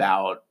not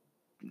about.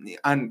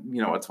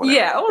 It's whatever.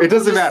 Yeah, it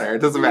doesn't matter. It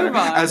doesn't matter.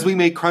 As we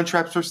make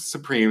Crunchwraps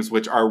Supremes,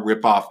 which are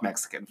rip-off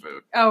Mexican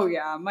food. Oh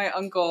yeah, my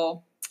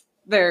uncle.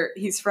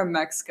 He's from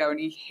Mexico and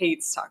he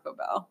hates Taco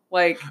Bell.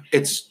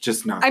 It's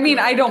just not. I mean,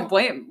 I don't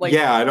blame. I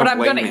don't. But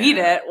I'm gonna eat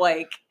it.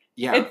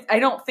 I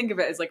don't think of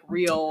it as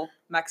real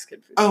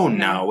Mexican food. Oh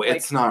no,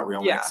 it's not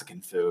real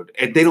Mexican food.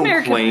 They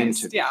don't claim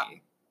to be. Yeah,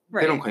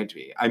 right. They don't claim to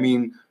be. I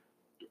mean,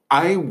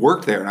 I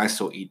work there and I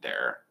still eat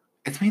there.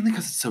 It's mainly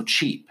because it's so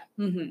cheap.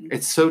 Mm-hmm.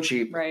 It's so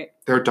cheap. Right.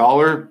 Their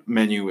dollar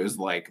menu is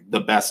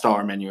the best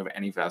dollar menu of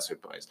any fast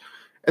food place,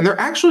 and they're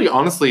actually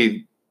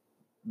honestly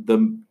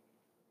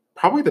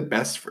probably the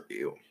best for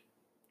you.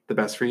 The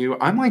best for you.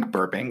 I'm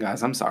burping,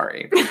 guys. I'm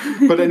sorry.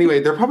 But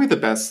anyway, they're probably the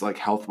best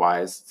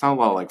health-wise. It's not a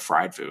lot of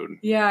fried food.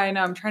 Yeah, I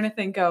know. I'm trying to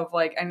think of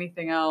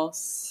anything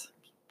else.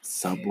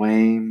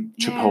 Subway,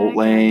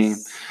 Chipotle.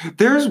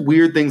 There's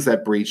weird things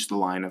that breach the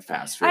line of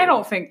fast food. I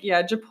don't think,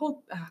 Chipotle,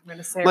 I'm going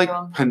to say it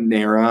wrong.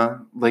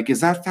 Panera.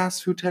 Is that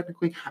fast food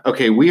technically?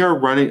 Okay, we are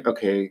running.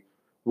 Okay.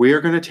 We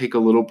are going to take a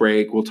little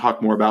break. We'll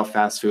talk more about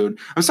fast food.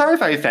 I'm sorry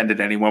if I offended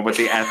anyone with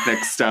the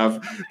ethnic stuff.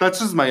 That's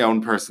just my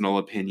own personal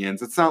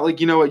opinions. It's not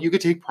you know what? You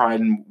could take pride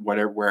in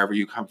wherever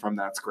you come from.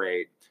 That's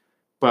great.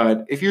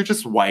 But if you're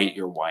just white,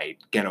 you're white.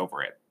 Get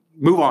over it.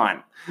 Move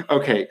on.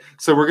 Okay,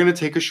 so we're going to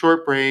take a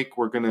short break.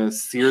 We're going to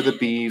sear the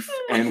beef,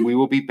 and we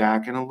will be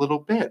back in a little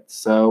bit.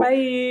 So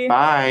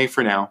bye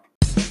for now.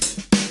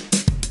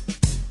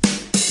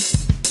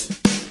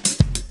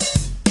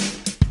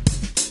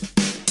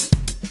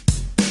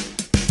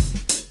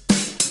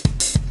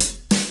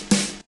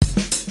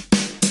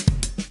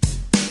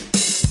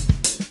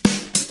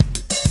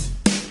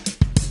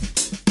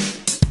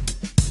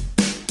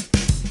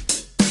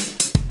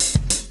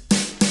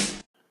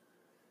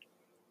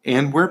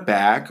 And we're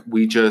back.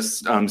 We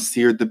just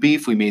seared the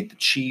beef. We made the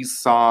cheese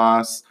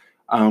sauce.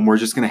 We're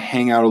just going to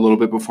hang out a little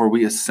bit before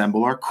we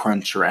assemble our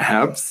crunch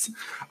wraps.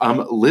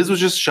 Liz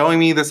was just showing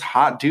me this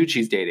hot dude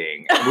she's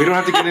dating. We don't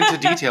have to get into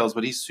details,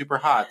 but he's super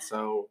hot.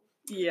 So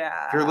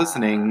yeah, if you're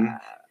listening.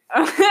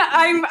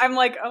 I'm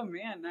like, oh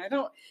man, I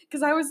don't,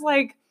 because I was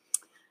like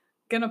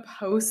gonna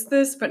post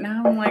this, but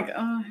now I'm like,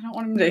 oh, I don't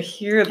want him to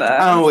hear that.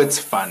 Oh, it's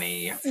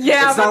funny.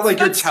 Yeah, it's not like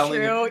you're telling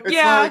true. him.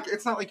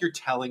 It's not like you're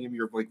telling him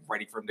you're like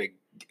ready for him to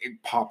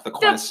pop the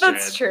question.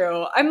 That's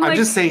true. I'm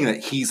just saying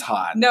that he's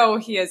hot. No,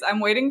 he is. I'm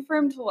waiting for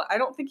him to. I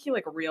don't think he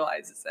like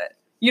realizes it.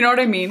 You know what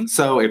I mean?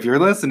 So if you're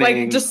listening,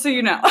 like just so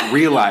you know,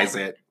 realize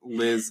it.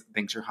 Liz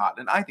thinks you're hot,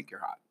 and I think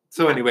you're hot.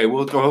 So anyway,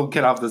 we'll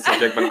get off the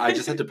subject, but I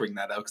just had to bring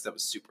that up because that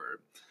was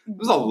super. It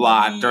was a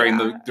lot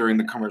during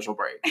the commercial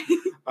break.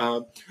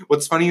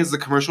 What's funny is the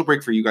commercial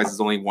break for you guys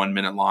is only 1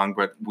 minute long,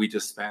 but we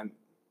just spent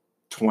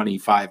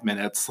 25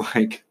 minutes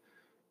like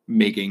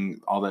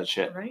making all that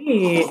shit.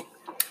 Right.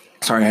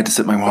 Sorry, I had to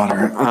sip my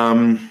water.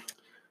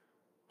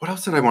 What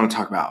else did I want to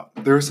talk about?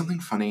 There was something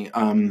funny.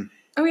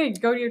 Okay,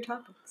 go to your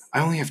topics. I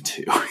only have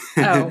 2.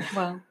 Oh,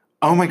 well.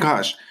 Oh my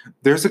gosh.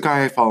 There's a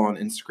guy I follow on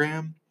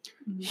Instagram.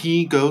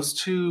 He goes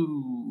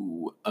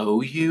to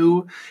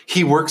OU.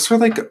 He works for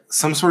like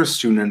some sort of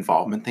student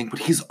involvement thing, but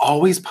he's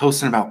always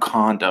posting about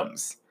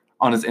condoms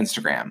on his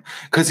Instagram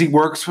because he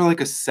works for like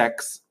a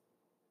sex.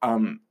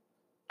 I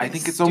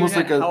think it's almost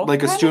like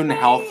a student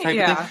health type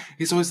of thing.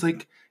 He's always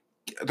like,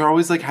 they're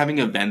always like having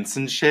events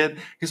and shit.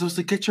 He's always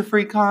like, get your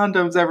free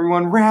condoms,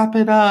 everyone, wrap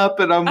it up.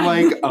 And I'm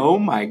like, oh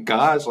my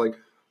gosh, like.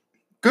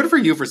 Good for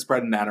you for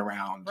spreading that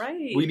around.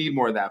 Right. We need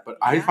more of that. But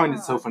I find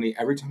it so funny.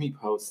 Every time he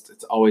posts,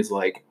 it's always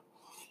like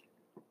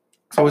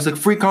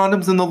free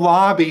condoms in the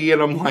lobby.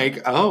 And I'm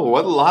like, oh,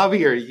 what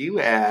lobby are you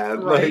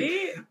at? Right?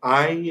 Like,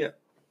 I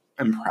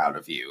am proud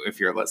of you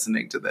if you're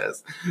listening to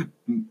this,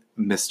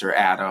 Mr.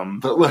 Adam.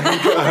 But like,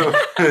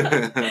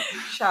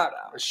 shout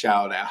out.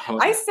 Shout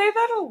out. I say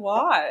that a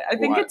lot. I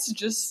think it's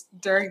just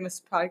during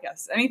this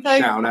podcast.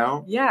 Anything. Shout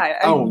out?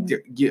 Yeah.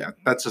 Yeah.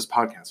 That's just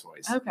podcast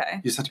voice. Okay.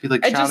 You just have to be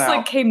like, shout out. It just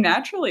like came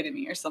naturally to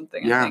me or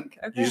something, yeah. I think.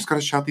 Okay. You just got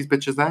to shout these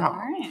bitches out. All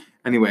right.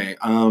 Anyway,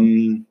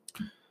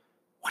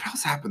 what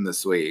else happened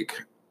this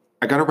week?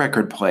 I got a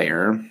record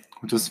player,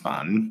 which was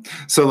fun.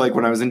 So, like,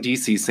 when I was in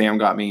DC, Sam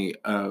got me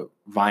a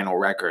vinyl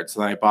record.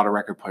 So then I bought a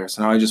record player.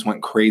 So now I just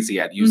went crazy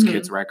at Used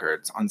Kids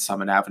Records on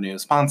Summit Avenue.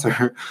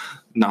 Sponsor,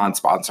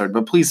 non-sponsored,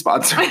 but please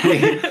sponsor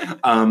me.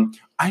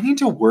 I need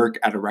to work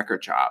at a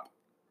record shop.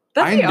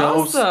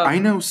 Awesome. I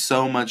know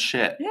so much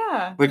shit.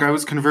 Yeah. Like, I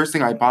was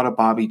conversing. I bought a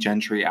Bobby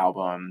Gentry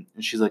album,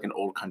 and she's like an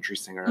old country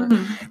singer.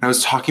 And I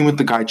was talking with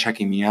the guy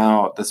checking me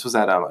out. This was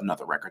at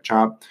another record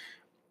shop.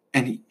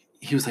 And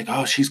he was like,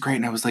 oh, she's great.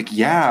 And I was like,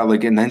 yeah.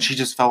 Like, and then she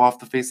just fell off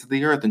the face of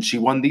the earth and she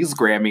won these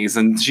Grammys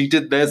and she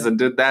did this and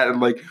did that.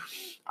 And like,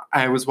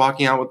 I was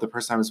walking out with the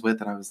person I was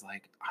with and I was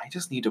like, I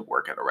just need to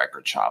work at a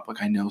record shop.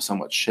 Like, I know so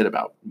much shit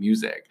about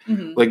music.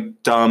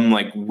 Like, dumb,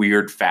 like,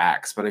 weird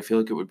facts, but I feel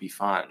like it would be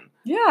fun.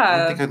 Yeah. I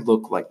don't think I'd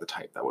look like the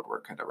type that would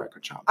work at a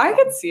record shop. I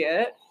could see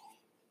it.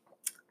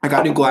 I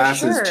got new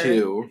glasses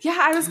too. Yeah,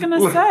 I was going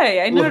to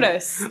say, I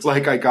noticed.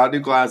 Like, I got new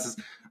glasses.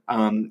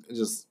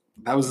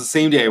 That was the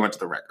same day I went to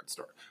the record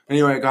store.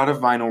 Anyway, I got a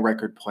vinyl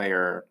record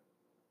player.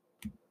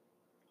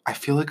 I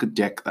feel like a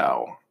dick,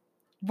 though.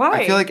 Why?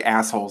 I feel like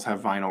assholes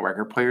have vinyl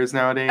record players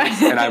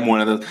nowadays, and I'm one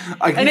of those.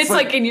 And it's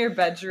like in your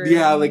bedroom.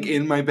 Yeah, like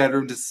in my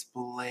bedroom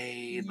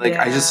displayed. Like,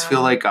 I just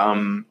feel like,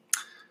 I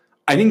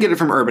didn't get it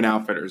from Urban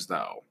Outfitters,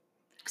 though.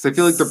 Because I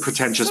feel like the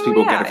pretentious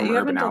people get it from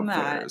Urban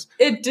Outfitters.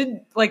 It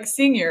did, like,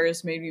 seeing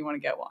yours made me want to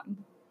get one.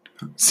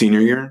 Senior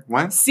year?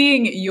 What?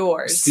 Seeing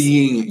yours.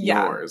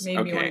 Yours.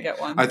 Made me want to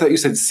get one. I thought you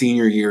said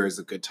senior year is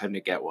a good time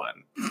to get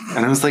one.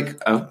 And I was like,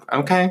 oh,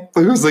 okay. I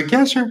was like,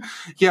 yeah, sure.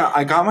 Yeah,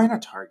 I got mine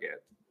at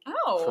Target.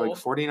 Oh. For like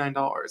 $49.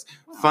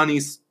 Wow.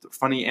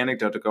 Funny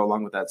anecdote to go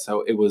along with that.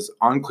 So it was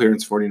on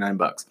clearance,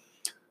 $49.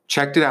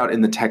 Checked it out in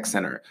the tech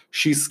center.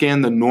 She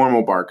scanned the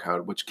normal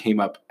barcode, which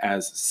came up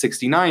as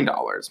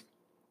 $69.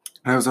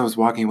 And as I was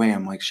walking away,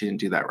 I'm like, she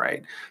didn't do that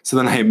right. So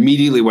then I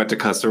immediately went to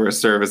customer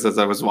service as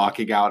I was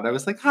walking out. And I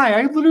was like,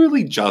 hi, I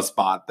literally just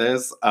bought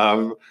this.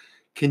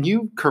 Can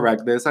you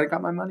correct this? I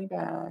got my money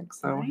back.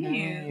 So, nice.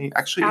 Hey.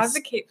 Actually,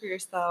 advocate for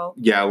yourself.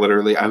 Yeah,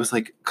 literally. I was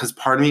like, because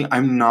part of me,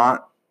 I'm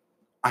not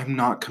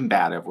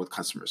combative with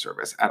customer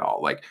service at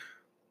all. Like,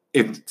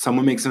 if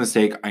someone makes a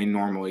mistake, I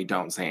normally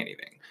don't say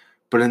anything.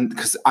 But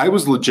because I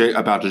was legit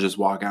about to just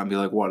walk out and be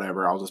like,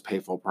 whatever, I'll just pay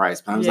full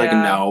price. But I was like,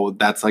 no,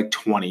 that's like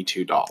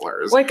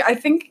 $22. Like, I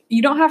think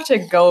you don't have to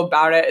go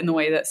about it in the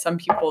way that some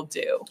people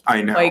do.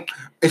 I know. Like,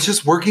 it's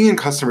just working in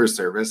customer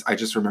service. I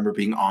just remember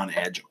being on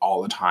edge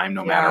all the time,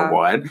 no matter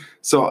what.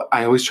 So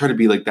I always try to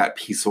be like that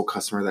peaceful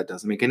customer that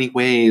doesn't make any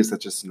waves.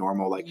 That's just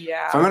normal. Like,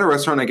 if I'm at a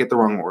restaurant and I get the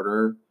wrong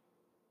order,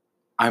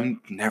 I'm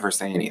never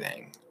saying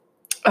anything.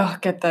 Oh,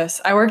 get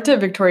this. I worked at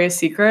Victoria's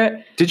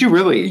Secret. Did you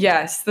really?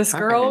 Yes. This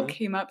girl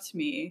came up to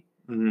me.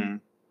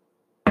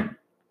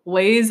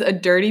 lays a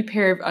dirty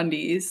pair of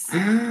undies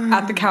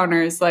at the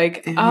counters.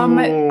 Like, Ew.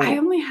 I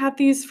only had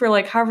these for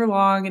like however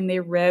long and they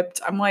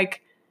ripped. I'm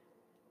like,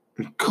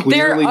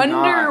 Clearly they're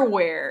not.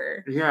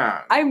 underwear.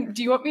 Yeah.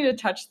 Do you want me to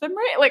touch them,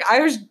 right? Like,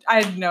 I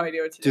had no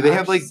idea what to do. Do they I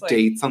have was like just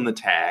dates on the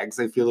tags?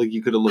 I feel like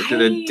you could have looked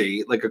at a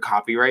date, like a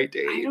copyright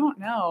date. I don't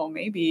know.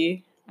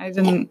 Maybe. I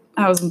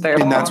wasn't there.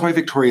 And that's why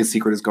Victoria's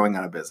Secret is going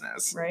out of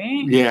business.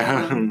 Right?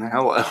 Yeah.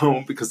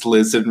 Hello. Because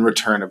Liz didn't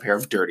return a pair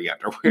of dirty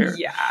underwear.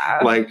 Yeah.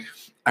 Like,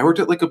 I worked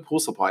at like a pool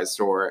supply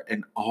store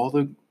and all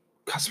the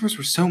customers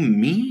were so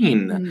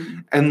mean.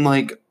 Mm. And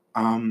like,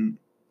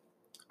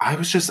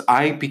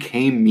 I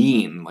became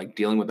mean, like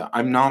dealing with that.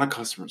 I'm not a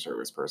customer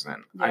service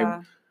person. Yeah.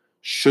 I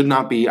should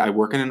not be. I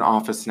work in an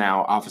office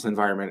now. Office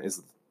environment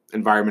is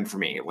environment for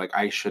me. Like,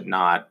 I should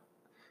not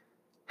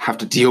have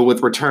to deal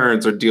with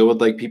returns or deal with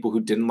like people who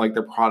didn't like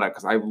their product.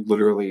 Cause I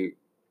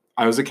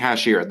was a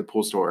cashier at the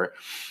pool store.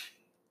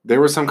 There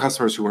were some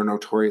customers who were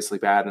notoriously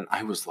bad. And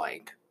I was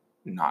like,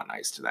 not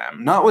nice to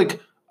them. Not like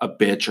a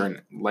bitch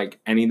or like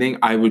anything.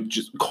 I was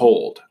just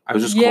cold.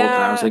 And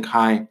I was like,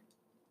 hi,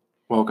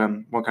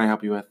 welcome. What can I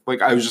help you with?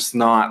 Like, I was just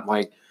not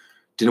like,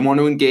 didn't want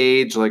to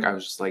engage. Like, I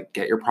was just like,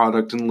 get your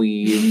product and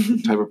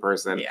leave type of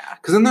person. Yeah.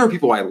 Cause then there were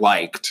people I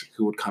liked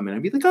who would come in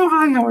and be like, oh,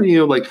 hi, how are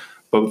you? Like,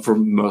 but for the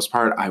most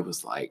part, I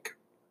was like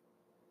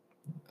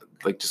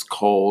just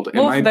cold.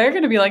 Well, if they're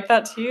going to be like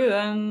that to you,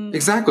 then.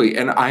 Exactly.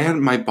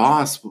 And my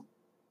boss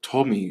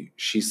told me,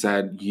 she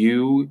said,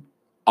 you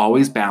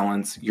always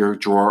balance, your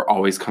drawer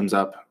always comes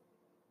up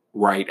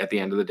right at the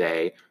end of the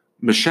day.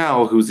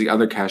 Michelle, who's the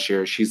other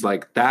cashier, she's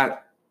like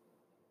that.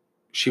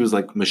 She was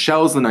like,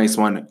 Michelle's the nice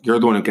one. You're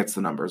the one who gets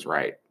the numbers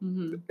right.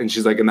 Mm-hmm. And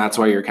she's like, and that's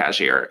why you're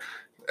cashier.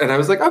 And I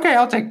was like, okay,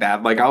 I'll take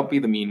that. Like, I'll be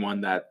the mean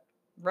one that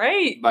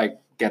like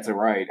gets it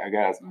right, I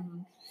guess. Mm-hmm.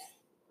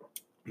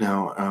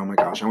 No, oh my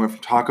gosh, I went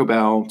from Taco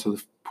Bell to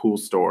the pool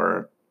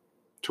store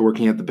to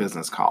working at the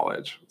business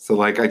college. So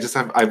like,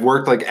 I've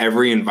worked like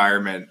every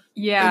environment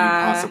that you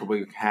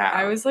possibly have.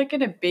 I was like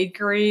in a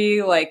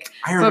bakery, like,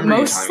 but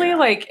mostly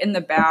like in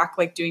the back,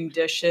 like doing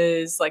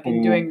dishes, like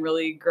and doing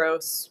really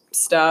gross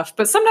stuff.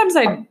 But sometimes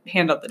I'd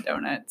hand out the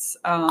donuts.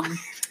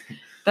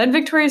 Then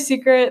Victoria's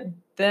Secret,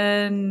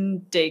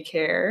 then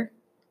daycare.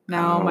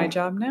 Now my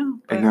job now.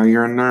 And now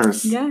you're a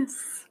nurse.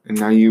 Yes. And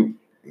now you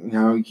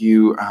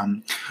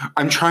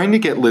I'm trying to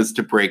get Liz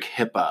to break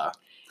HIPAA.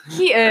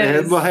 He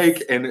is.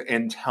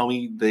 And tell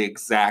me the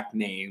exact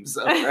names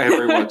of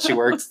everyone she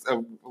works,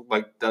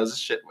 does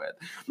shit with.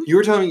 You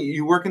were telling me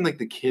you work in like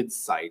the kids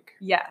psych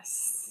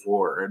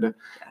ward.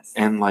 Yes.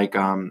 And like,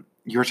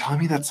 you were telling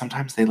me that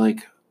sometimes they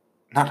like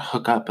not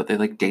hook up, but they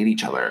like date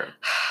each other.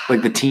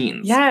 Like the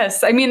teens.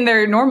 Yes. I mean,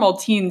 they're normal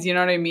teens, you know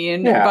what I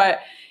mean? Yeah.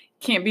 But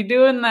can't be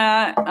doing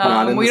that.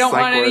 We don't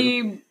want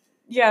any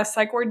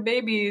psych ward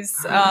babies.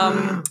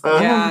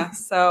 Yeah.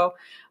 So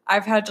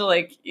I've had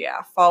to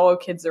follow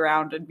kids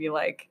around and be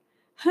like,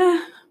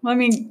 let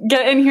me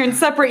get in here and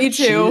separate you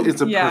two. She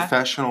is a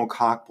professional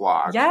cock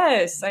block.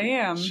 Yes, I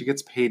am. She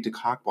gets paid to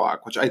cock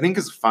block, which I think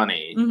is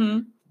funny.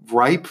 Mm-hmm.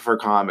 Ripe for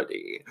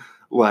comedy.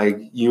 Like,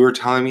 you were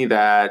telling me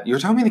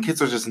the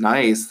kids are just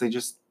nice. They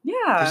just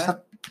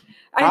have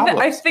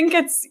I think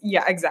it's,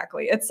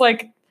 exactly. It's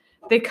like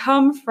they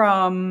come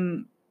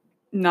from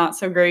not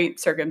so great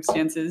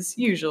circumstances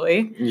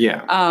usually.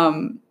 Yeah.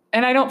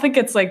 And I don't think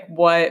it's like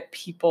what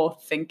people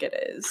think it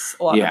is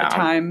a lot of the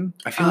time.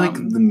 I feel like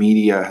the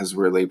media has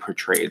really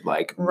portrayed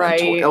like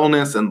mental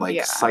illness and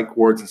like psych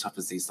wards and stuff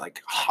as these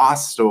like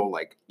hostile,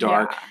 like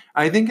dark. Yeah.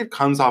 I think it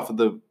comes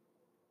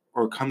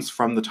comes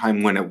from the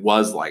time when it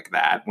was like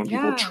that, when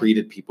people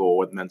treated people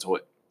with mental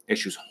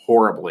issues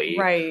horribly.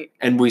 Right.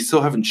 And we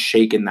still haven't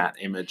shaken that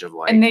image of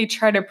like. And they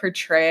try to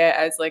portray it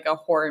as like a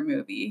horror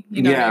movie.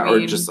 You know what I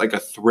mean? Or just like a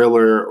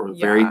thriller or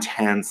very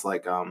tense,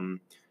 like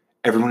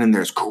everyone in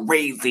there is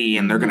crazy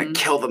and they're going to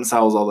kill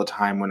themselves all the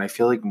time, when I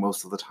feel like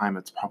most of the time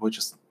it's probably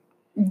just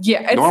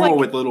it's normal, like,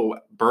 with little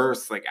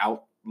bursts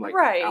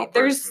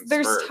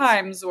there's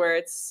times where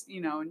it's,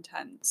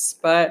 intense,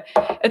 but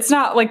it's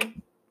not like,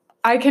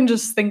 I can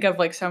just think of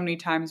like so many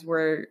times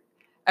where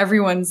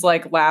everyone's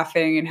like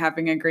laughing and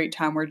having a great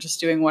time. We're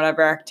just doing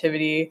whatever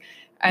activity.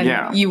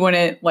 And you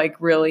wouldn't like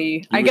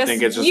really, I guess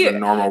think it's just a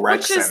normal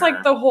rec center. Which is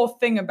like the whole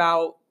thing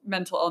about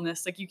mental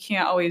illness. Like you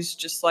can't always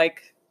just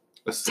like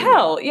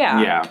tell.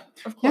 Yeah.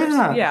 Of course.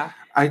 Yeah.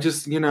 I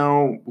just,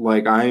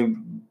 like I've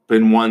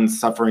been one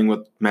suffering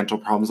with mental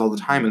problems all the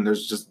time. And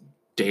there's just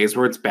days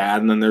where it's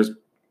bad. And then there's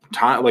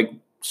time, like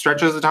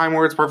stretches of time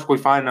where it's perfectly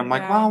fine. And I'm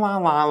like, la, la,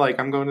 la, like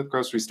I'm going to the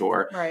grocery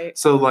store. Right.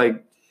 So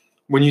like,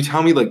 when you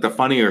tell me like the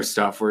funnier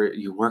stuff where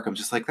you work, I'm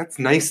just like, that's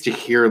nice to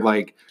hear.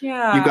 Like, you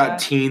got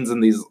teens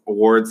in these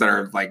awards that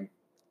are like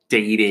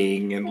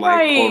dating and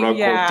like quote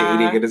unquote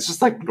dating, and it's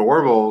just like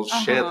normal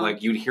shit.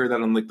 Like you'd hear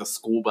that on like the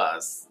school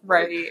bus,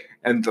 right?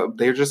 And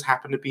they just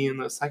happen to be in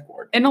the psych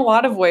ward. In a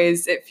lot of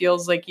ways, it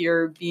feels like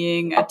you're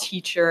being a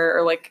teacher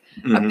or like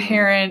a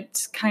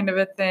parent kind of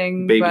a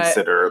thing,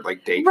 babysitter,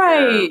 like daycare,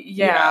 right?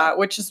 Yeah,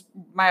 which is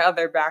my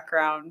other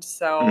background.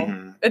 So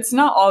Mhm. it's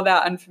not all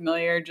that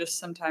unfamiliar, just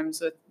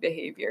sometimes with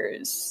behavior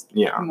is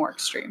Yeah. more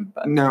extreme.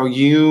 But Now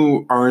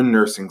you are in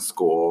nursing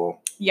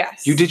school.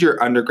 yes. You did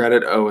your undergrad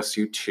at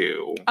OSU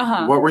too.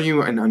 Uh-huh. What were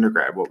you in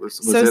undergrad? What was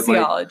it like?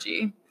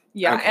 Sociology.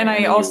 Yeah. Okay, and I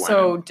and then you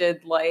also went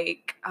did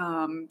like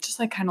just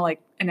like kind of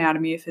like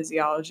anatomy of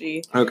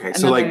physiology. Okay, And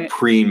so then like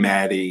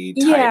pre-med-y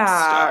type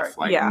Yeah, stuff,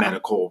 like yeah.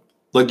 medical.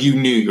 Like you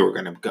knew you were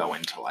gonna go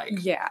into like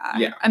Yeah.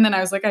 And then I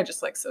was like, I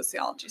just like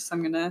sociology, so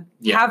I'm gonna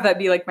Yeah. have that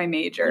be like my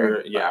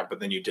major. but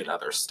then you did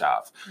other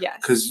stuff. Yes.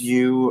 Because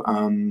you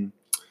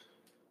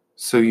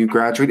so you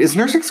graduate. Is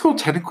nursing school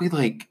technically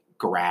like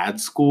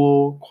grad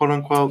school, quote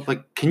unquote?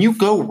 Like, can you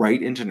go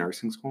right into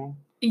nursing school?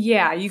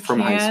 Yeah, you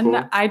From can. high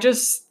school?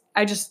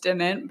 I just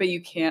didn't, but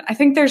you can't. I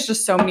think there's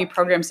just so many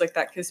programs like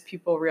that because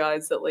people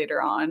realize that later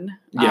on.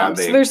 Yeah,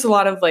 so there's a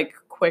lot of like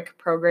quick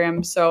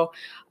programs. So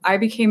I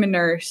became a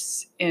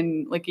nurse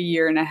in like a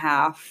year and a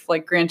half,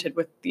 like granted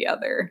with the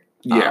other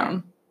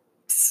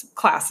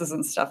classes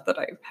and stuff that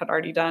I had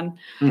already done.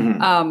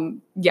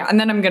 Mhm. Yeah, and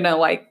then I'm gonna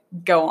like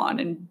go on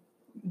and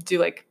do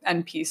like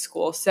NP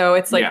school. So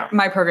it's like Yeah.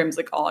 my program's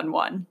like all in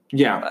one.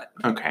 Yeah. But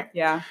Okay.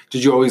 yeah.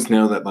 Did you always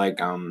know that like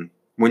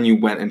when you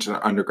went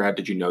into undergrad,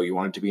 did you know you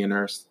wanted to be a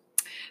nurse?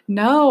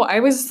 No, I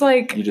was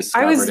like, You I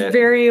discovered was it.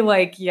 very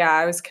like, yeah,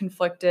 I was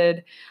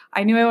conflicted.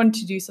 I knew I wanted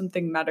to do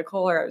something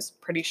medical, or I was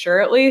pretty sure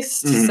at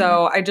least. Mhm.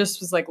 So I just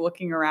was like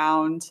looking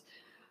around.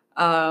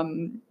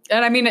 And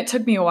I mean, it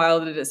took me a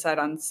while to decide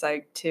on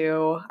psych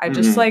too. I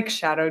just Mhm. like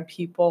shadowed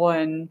people,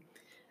 and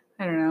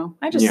I don't know.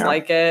 I just Yeah.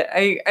 like it.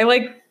 I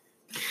like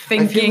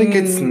thinking. I feel like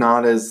it's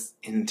not as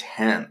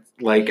intense,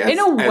 like as, In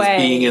a as way.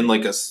 being in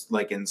like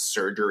like in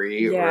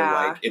surgery or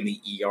Yeah. like in the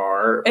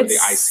ER or the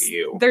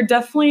ICU. They're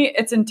definitely,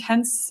 it's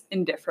intense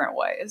in different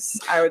ways,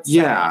 I would say.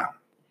 Yeah,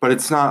 but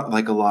it's not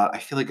like a lot. I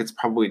feel like it's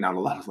probably not a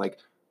lot of like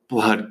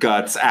blood,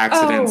 guts,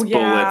 accidents,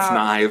 bullets,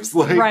 knives,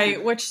 like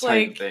right, which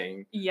type like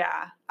thing.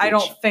 yeah, I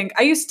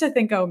used to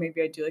think, oh,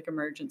 maybe I'd do like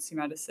emergency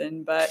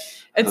medicine, but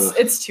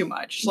it's too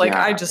much. Like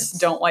Yeah, I just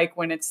don't like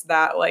when it's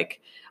that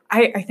like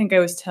I think I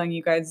was telling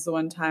you guys the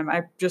one time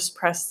I just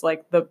pressed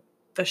like the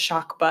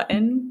shock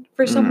button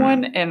for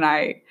someone, and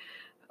I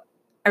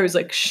was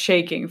like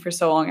shaking for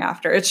so long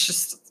after.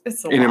 It's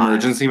a In lot.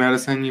 emergency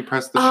medicine, you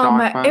press the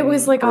shock button. It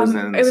was like or on is it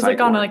in it was psych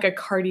like on ward? like a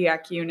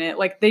cardiac unit.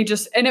 Like they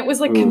just, and it was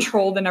like Oof.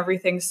 controlled and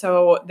everything.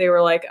 So they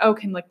were like, oh,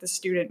 can like the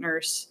student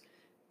nurse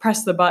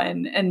press the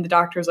button? And the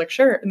doctor was like,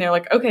 sure. And they're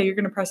like, okay, you're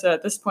gonna press it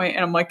at this point.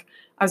 And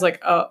I was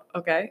like, oh,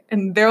 okay.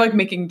 And they're like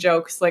making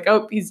jokes, like,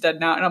 oh, he's dead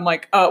now. And I'm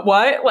like,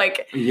 what?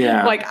 Like,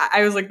 Yeah. Like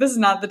I was like, this is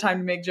not the time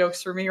to make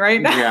jokes for me right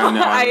now. Yeah,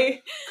 no.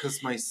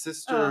 Because my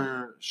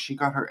sister, she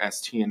got her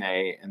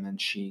STNA, and then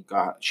she's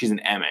an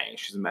MA.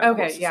 She's a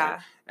medical assistant. yeah.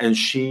 And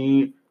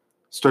she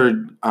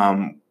started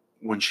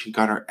when she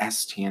got her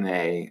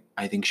STNA.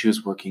 I think she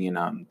was working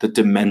in the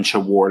dementia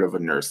ward of a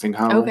nursing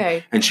home.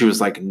 Okay. And she was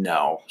like,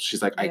 no.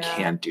 She's like, I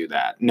can't do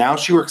that. Now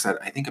she works at,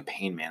 I think, a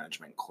pain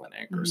management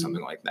clinic or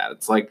something like that.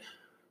 It's like,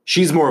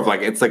 she's more of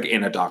like, it's like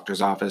in a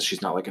doctor's office.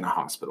 She's not like in a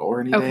hospital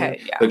or anything.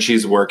 Okay, yeah. Like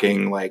she's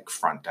working like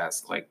front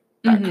desk, like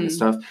that kind of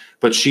stuff.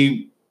 But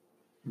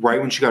right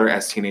when she got her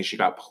STNA, she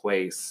got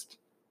placed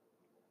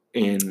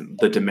in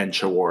the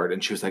dementia ward,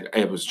 and she was like,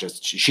 it was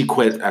just, she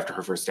quit after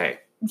her first day.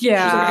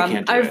 Yeah, She's like, I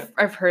can't do it.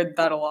 I've heard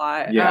that a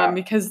lot. Yeah.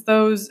 Because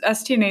those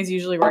STNAs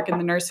usually work in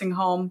the nursing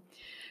home,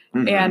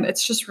 and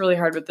it's just really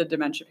hard with the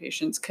dementia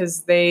patients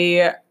because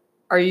they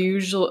are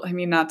usually, I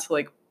mean, not to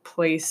like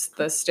place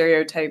the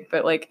stereotype,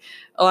 but like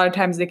a lot of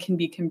times they can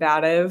be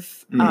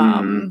combative.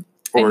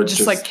 Or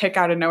just like kick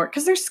out of nowhere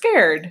because they're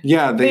scared.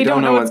 Yeah, they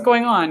don't know what's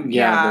going on.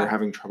 Yeah, they're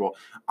having trouble.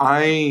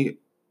 I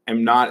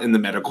am not in the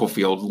medical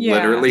field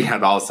literally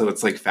at all, so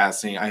it's like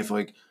fascinating. I have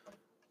like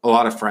a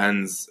lot of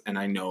friends, and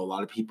I know a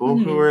lot of people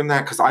who are in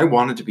that because I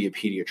wanted to be a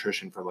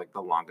pediatrician for like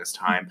the longest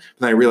time, but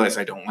then I realized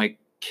I don't like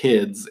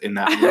kids in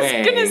that way. I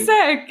was gonna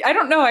say, I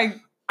don't know.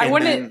 I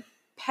wouldn't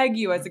peg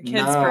you as a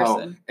kids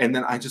person. And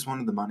then I just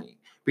wanted the money.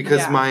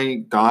 Because my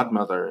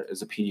godmother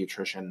is a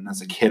pediatrician, and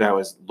as a kid, I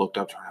always looked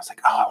up to her, and I was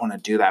like, "Oh, I want to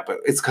do that." But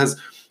it's because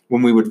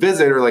when we would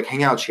visit or like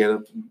hang out,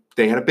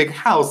 they had a big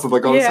house and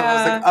like all this stuff. I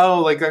was like,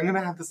 "Oh, like I'm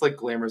gonna have this like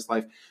glamorous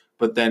life,"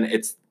 but then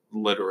it's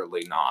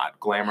literally not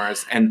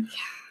glamorous. And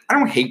I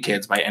don't hate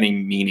kids by any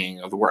meaning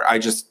of the word. I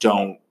just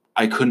don't.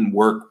 I couldn't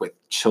work with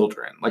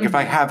children. Like if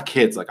I have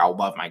kids, like I'll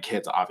love my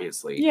kids,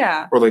 obviously.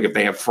 Yeah. Or like if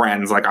they have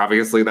friends, like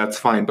obviously that's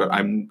fine. But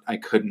I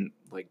couldn't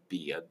like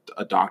be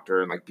a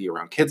doctor and like be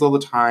around kids all the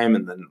time.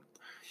 And then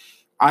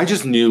I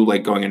just knew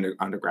like going into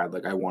undergrad,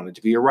 like I wanted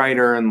to be a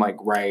writer and like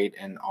write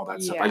and all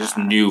that stuff. I just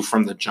knew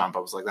from the jump. I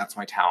was like, that's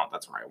my talent.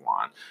 That's what I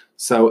want.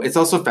 So it's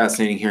also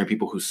fascinating hearing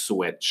people who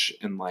switch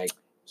and like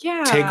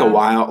take a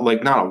while,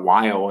 like not a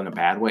while in a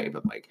bad way,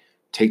 but like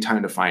take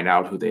time to find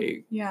out who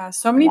they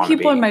so many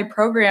people in my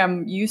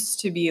program used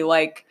to be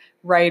like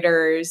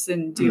writers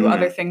and do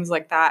other things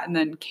like that, and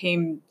then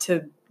came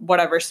to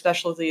whatever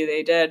specialty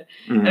they did.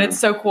 And it's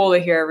so cool to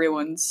hear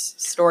everyone's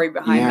story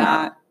behind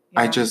that.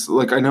 I just,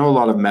 like, I know a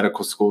lot of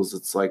medical schools,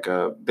 it's like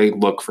they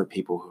look for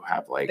people who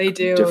have, like, they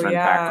do, different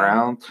yeah.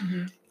 backgrounds.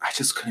 Mm-hmm. I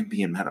just couldn't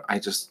be in I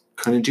just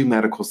couldn't do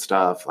medical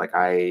stuff. Like,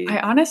 I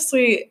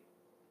honestly,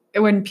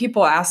 when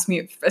people ask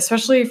me,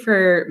 especially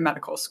for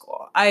medical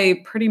school,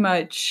 I pretty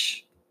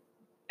much,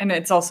 and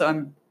it's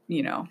also,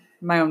 you know,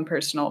 my own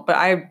personal, but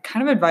I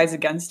kind of advise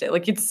against it.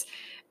 Like, it's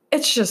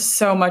just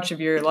so much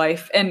of your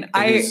life. And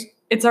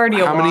it's already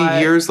a lot. How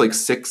many years? Like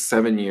 6,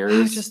 7 years?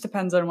 It just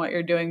depends on what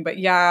you're doing. But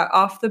yeah,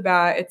 off the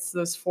bat, it's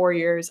those 4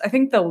 years. I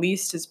think the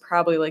least is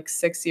probably like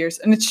 6 years.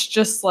 And it's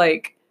just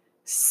like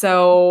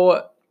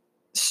so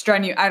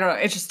strenuous. I don't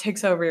know. It just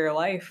takes over your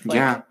life. Like,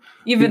 yeah.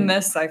 Even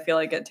this, I feel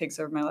like it takes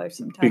over my life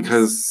sometimes.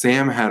 Because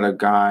Sam had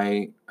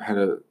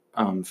a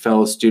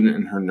fellow student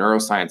in her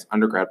neuroscience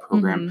undergrad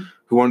program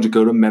who wanted to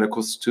go to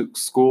medical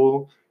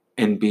school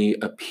and be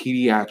a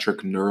pediatric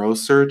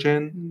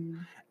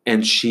neurosurgeon.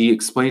 And she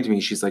explained to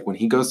me, she's like, when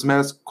he goes to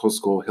medical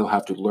school, he'll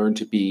have to learn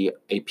to be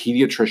a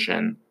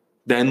pediatrician,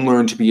 then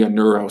learn to be a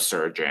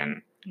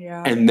neurosurgeon.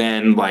 Yeah. And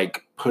then,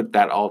 like, put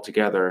that all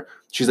together.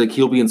 She's like,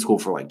 he'll be in school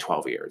for like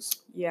 12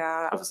 years.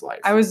 Yeah. Of his life.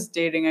 I was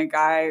dating a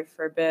guy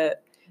for a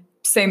bit.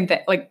 Same thing,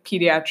 like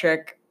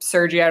pediatric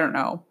surgery. I don't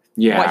know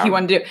what he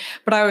wanted to do.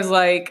 But I was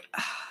like,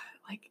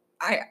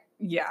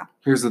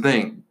 Here's the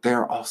thing.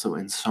 They're also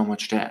in so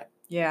much debt.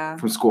 Yeah.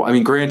 From school. I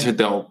mean, granted,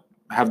 they'll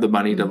have the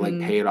money to like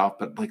pay it off,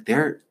 but like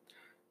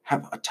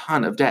have a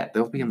ton of debt.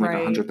 They'll be in like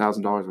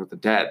 $100,000 worth of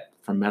debt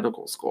from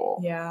medical school.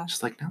 Yeah.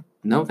 Just like,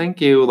 no,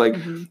 thank you. Like,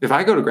 if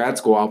I go to grad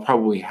school, I'll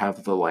probably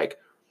have the like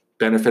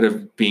benefit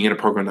of being in a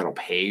program that'll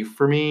pay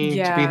for me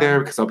to be there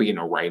because I'll be in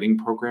a writing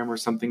program or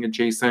something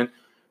adjacent.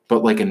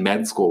 But like in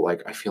med school,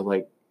 like I feel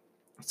like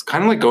it's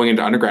kind of like going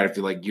into undergrad. I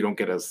feel like you don't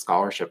get a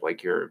scholarship.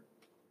 Like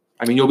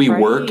you'll be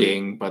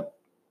working, but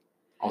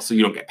also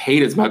you don't get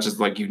paid as much as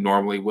like you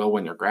normally will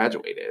when you're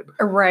graduated.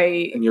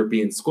 Right. And you're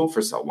being in school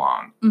for so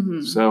long.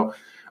 So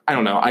I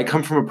don't know. I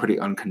come from a pretty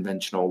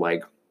unconventional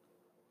like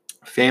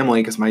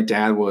family because my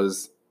dad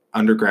was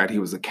undergrad. He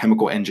was a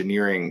chemical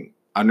engineering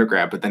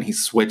undergrad, but then he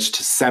switched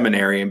to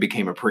seminary and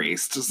became a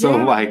priest. So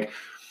like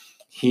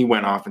he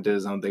went off and did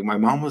his own thing. My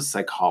mom was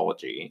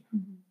psychology.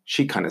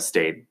 She kind of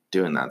stayed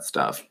doing that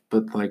stuff.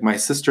 But like my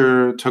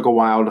sister took a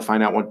while to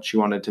find out what she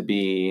wanted to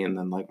be. And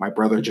then like my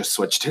brother just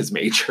switched his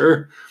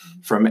major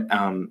from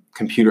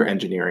computer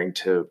engineering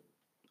to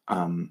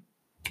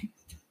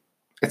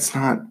it's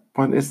not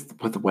what is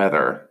with the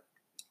weather?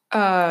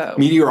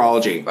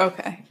 Meteorology.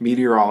 Okay.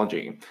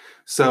 Meteorology.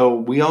 So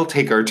we all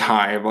take our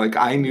time. Like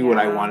I knew what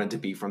I wanted to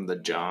be from the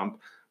jump.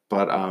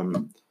 But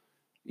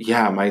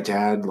my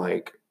dad,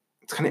 like,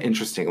 it's kind of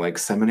interesting. Like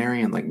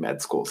seminary and like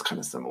med school is kind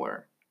of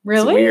similar.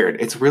 Really? It's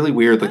weird. It's really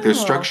weird. Like there's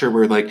structure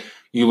where like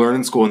you learn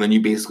in school and then you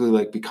basically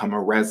like become a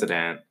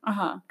resident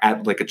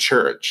at like a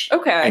church.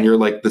 Okay. And you're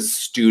like the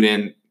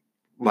student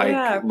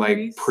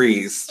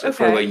priest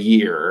for like a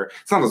year.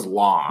 It's not as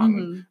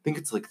long. I think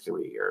it's like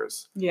 3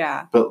 years.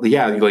 Yeah. But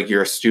yeah,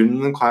 you're a student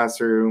in the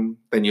classroom,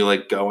 then you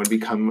like go and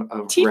become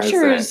a resident.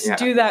 Teachers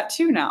do that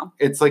too now.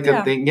 It's like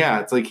a thing.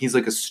 Yeah, it's like he's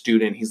like a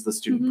student. He's the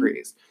student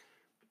priest.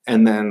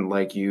 And then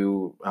like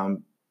you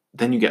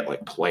then you get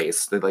like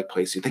placed. They like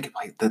place you. They could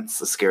place. That's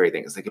the scary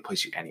thing is they could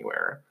place you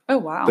anywhere. Oh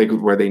wow! Like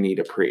where they need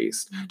a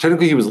priest.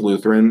 Technically, he was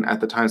Lutheran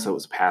at the time, so it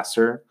was a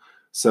pastor.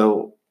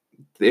 So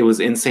it was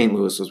in St.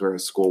 Louis was where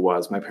his school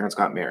was. My parents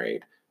got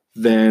married.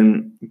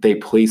 Then they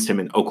placed him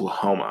in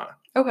Oklahoma.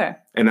 Okay.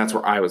 And that's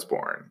where I was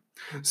born.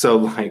 So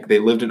like they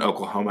lived in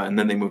Oklahoma and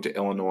then they moved to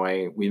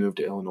Illinois. We moved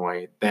to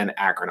Illinois, then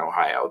Akron,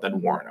 Ohio,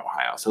 then Warren,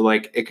 Ohio. So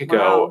like it could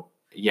go.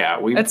 Yeah,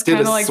 we it's did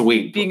kind of a like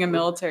sweep. Being a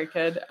military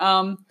kid.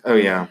 Oh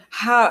yeah.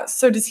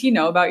 So does he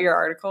know about your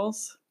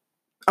articles?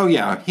 Oh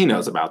yeah, he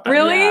knows about them.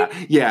 Really?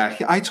 Yeah.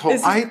 I tell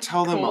them.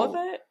 Cool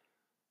with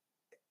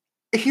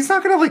it? He's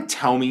not gonna like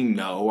tell me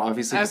no,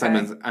 obviously, because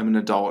I'm an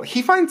adult.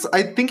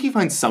 I think he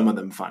finds some of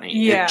them funny.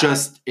 Yeah.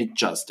 It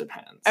just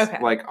depends. Okay.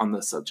 Like on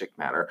the subject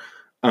matter.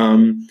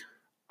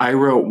 I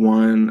wrote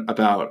one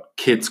about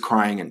kids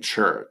crying in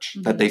church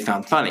that they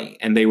found funny,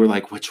 and they were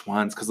like, "Which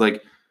ones?" Because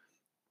like.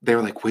 They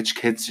were like, which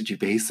kids did you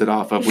base it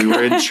off of? We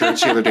were in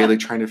church the other day, like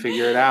trying to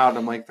figure it out. And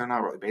I'm like, they're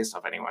not really based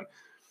off anyone.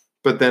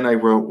 But then I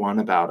wrote one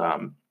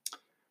about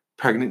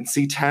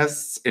pregnancy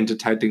tests and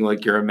detecting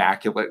like your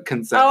immaculate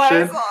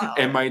conception.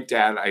 And my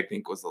dad, I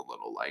think, was a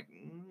little like,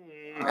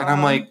 and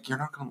I'm like, you're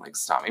not gonna like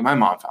stop me. My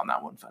mom found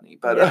that one funny,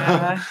 but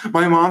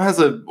my mom has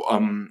a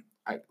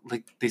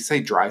like they say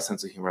dry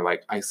sense of humor.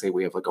 Like I say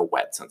we have like a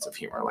wet sense of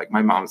humor. Like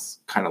my mom's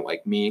kind of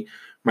like me.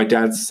 My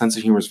dad's sense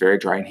of humor is very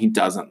dry and he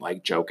doesn't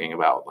like joking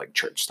about like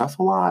church stuff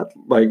a lot.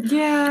 Like,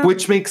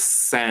 which makes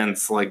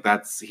sense. Like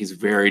he's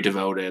very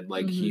devoted.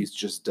 Like he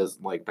just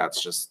doesn't like, he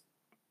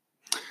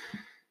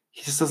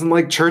just doesn't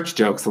like church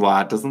jokes a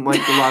lot. Doesn't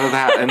like a lot of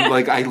that. And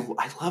like, I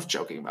love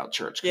joking about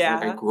church. Yeah.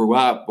 Like, I grew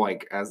up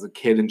like as a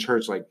kid in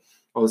church, like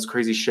all this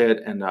crazy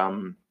shit. And,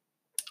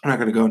 I'm not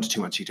going to go into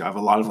too much detail. I have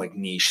a lot of like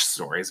niche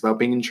stories about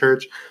being in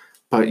church,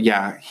 but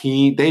yeah,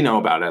 they know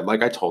about it.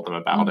 Like I told them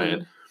about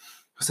it. I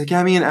was like,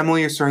 yeah, me and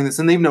Emily are starting this.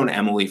 And they've known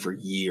Emily for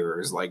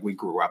years. Like, we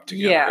grew up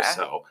together.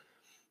 So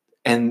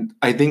And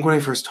I think when I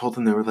first told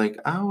them, they were like,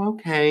 oh,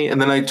 okay. And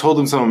then I told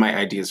them some of my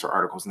ideas for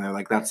articles, and they're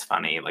like, that's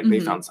funny. Like, they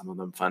found some of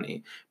them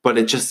funny. But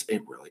it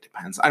really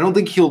depends. I don't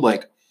think he's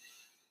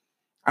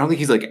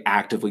like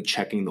actively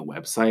checking the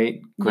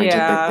website. Granted,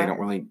 like, they don't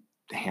really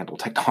handle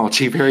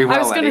technology very well. I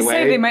was gonna say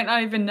anyway. they might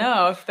not even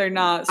know if they're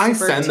not. I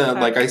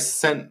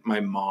sent my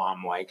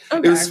mom, like,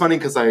 Okay. it was funny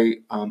because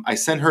I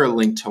sent her a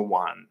link to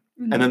one.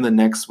 And then the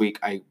next week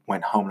I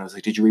went home and I was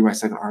like, did you read my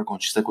second article?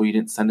 And she's like, well, you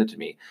didn't send it to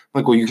me. I'm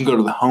like, well, you can go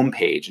to the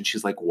homepage. And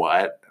she's like,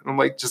 what? And I'm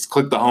like, just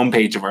click the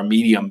homepage of our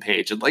Medium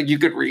page and like you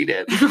could read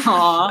it.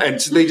 Aww. And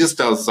they just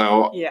don't.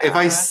 So Yeah. if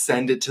I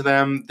send it to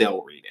them,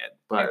 they'll read it.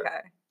 But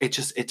Okay.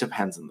 it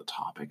depends on the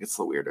topic. It's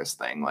the weirdest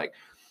thing. Like,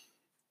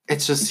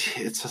 it's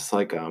just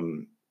like,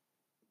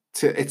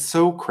 it's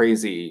so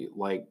crazy.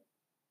 Like,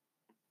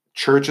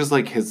 church is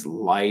like his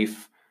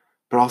life,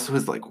 but also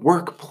his like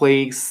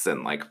workplace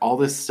and like all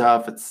this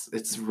stuff.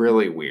 It's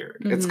really weird.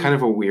 It's kind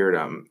of a weird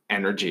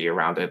energy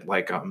around it.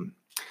 Like,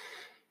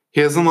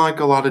 he doesn't like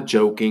a lot of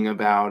joking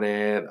about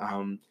it.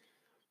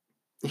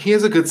 He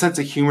has a good sense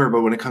of humor,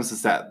 but when it comes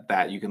to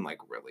that you can like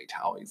really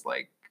tell he's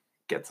like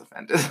gets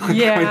offended when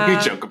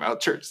you joke about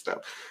church stuff.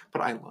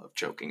 But I love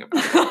joking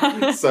about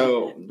it.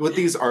 So with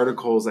these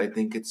articles, I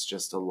think it's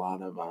just a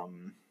lot of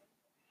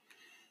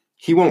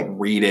he won't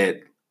read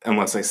it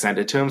unless I send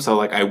it to him. So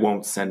like I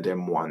won't send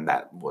him one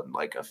that would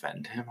like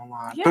offend him a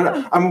lot.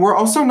 Yeah. But we're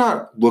also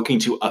not looking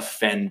to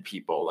offend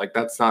people. Like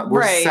that's not,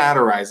 we're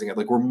satirizing it.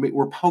 Like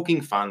we're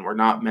poking fun. We're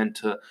not meant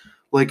to,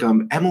 like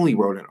Emily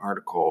wrote an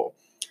article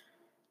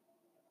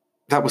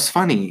that was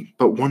funny,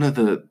 but one of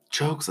the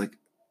jokes,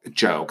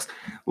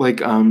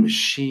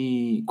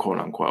 she quote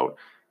unquote,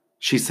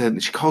 she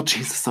said she called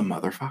Jesus a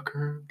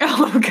motherfucker.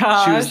 Oh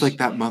gosh. She was like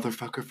that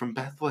motherfucker from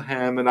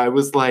Bethlehem. And I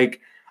was like,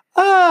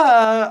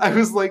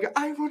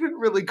 I wouldn't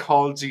really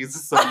call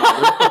Jesus a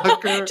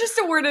motherfucker. Just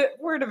a word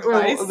of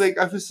advice. Like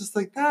I was just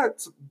like,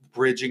 that's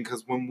bridging,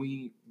 because when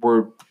we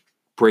were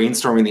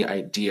brainstorming the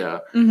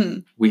idea,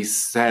 we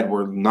said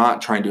we're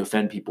not trying to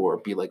offend people or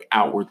be like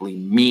outwardly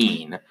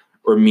mean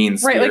or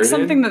mean-spirited. Right, like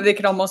something that they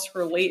could almost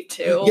relate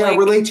to. Yeah,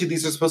 relate to.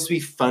 These are supposed to be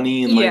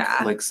funny and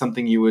like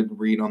something you would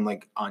read on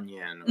like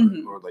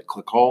Onion or like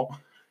ClickHole,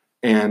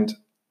 and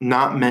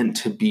not meant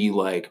to be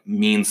like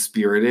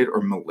mean-spirited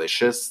or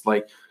malicious.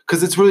 Like,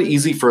 because it's really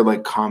easy for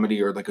like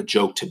comedy or like a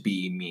joke to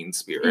be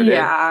mean-spirited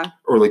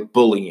or like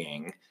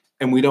bullying,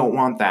 and we don't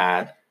want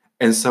that.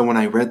 And so when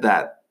I read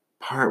that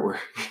part where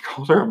he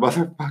called her a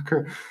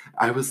motherfucker,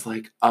 I was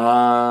like,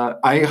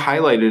 I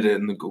highlighted it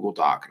in the Google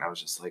Doc, and I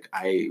was just like,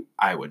 I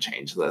would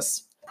change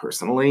this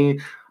personally.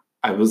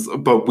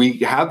 But we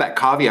had that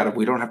caveat of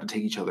we don't have to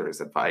take each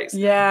other's advice.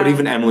 Yeah. But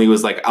even Emily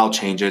was like, I'll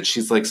change it.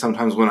 She's like,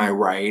 sometimes when I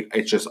write,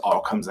 it just all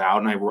comes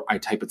out, and I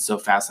type it so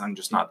fast and I'm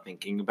just not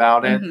thinking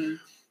about it.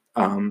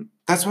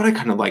 That's what I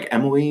kind of like.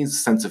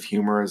 Emily's sense of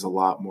humor is a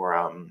lot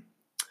more,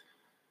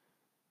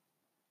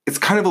 it's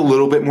kind of a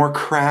little bit more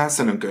crass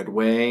in a good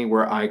way,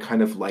 where I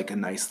kind of like a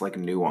nice, like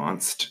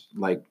nuanced,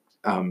 like,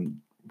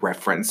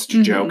 referenced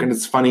joke. And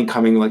it's funny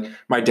coming, like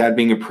my dad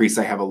being a priest,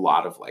 I have a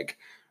lot of like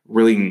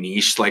really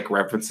niche like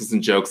references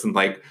and jokes, and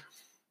like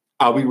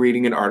I'll be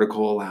reading an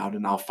article aloud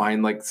and I'll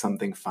find like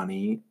something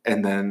funny,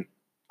 and then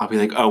I'll be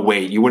like, oh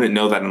wait, you wouldn't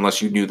know that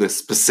unless you knew this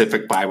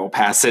specific Bible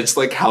passage,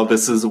 like how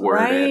this is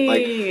worded.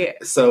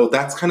 Like, so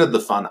that's kind of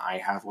the fun I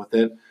have with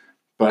it.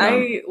 But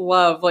I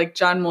love, like,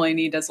 John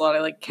Mulaney does a lot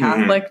of like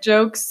Catholic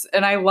jokes,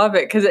 and I love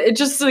it because it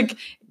just like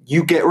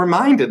you get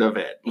reminded of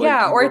it.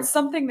 Like, or it's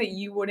something that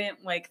you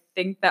wouldn't like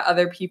think that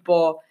other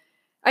people,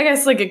 I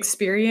guess, like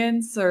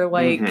experience or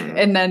like,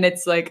 and then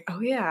it's like,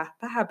 oh yeah,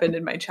 that happened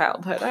in my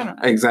childhood. I don't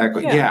know.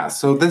 Exactly. Yeah.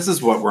 So this is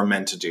what we're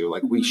meant to do.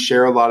 Like we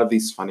share a lot of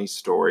these funny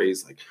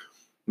stories. Like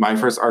my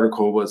first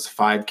article was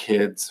 5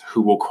 kids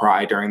who will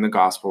cry during the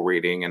gospel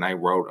reading. And I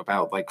wrote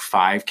about like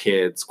 5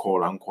 kids,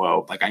 quote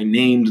unquote. Like I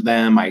named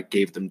them, I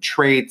gave them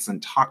traits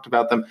and talked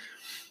about them.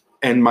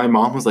 And my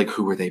mom was like,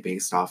 who were they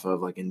based off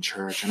of, like, in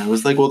church? And I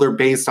was like, well, they're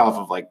based off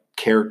of, like,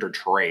 character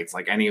traits.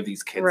 Like, any of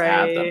these kids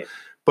have them.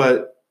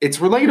 But it's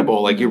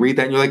relatable. Like, you read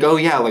that and you're like, oh,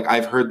 yeah, like,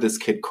 I've heard this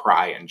kid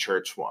cry in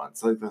church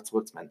once. Like, that's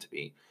what it's meant to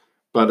be.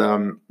 But,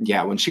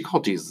 yeah, when she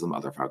called Jesus a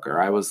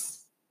motherfucker, I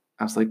was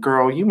like,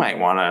 girl, you might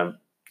want to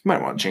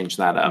change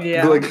that up.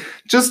 Yeah. Like,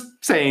 just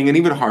saying. And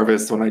even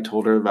Harvest, when I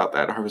told her about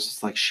that, Harvest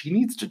was like, she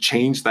needs to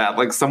change that.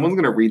 Like, someone's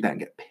going to read that and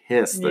get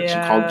pissed that she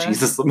called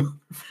Jesus a motherfucker.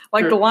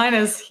 Like, the line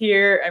is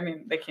here. I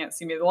mean, they can't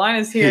see me. The line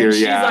is here.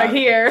 She's like,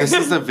 here. This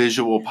is a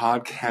visual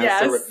podcast.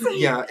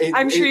 Yes.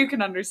 I'm sure you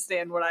can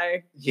understand what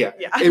I... Yeah.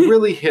 It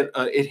really hit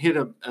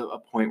a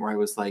point where I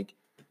was like,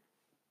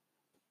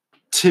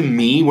 to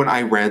me, when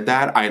I read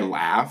that, I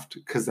laughed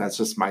because that's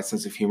just my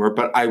sense of humor.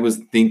 But I was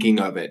thinking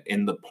of it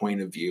in the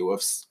point of view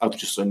of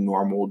just a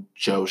normal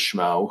Joe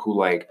Schmo who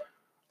like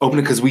opened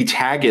it, because we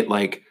tag it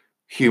like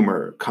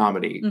humor,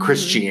 comedy,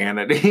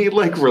 Christianity,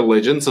 like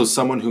religion. So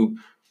someone who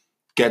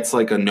gets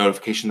like a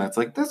notification that's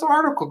like, this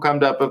article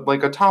comes up of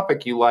like a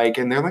topic you like,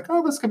 and they're like,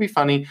 oh, this could be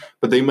funny,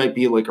 but they might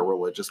be like a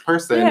religious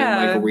person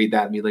and like read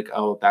that and be like,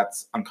 oh,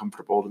 that's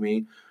uncomfortable to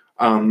me.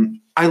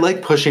 I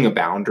like pushing a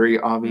boundary,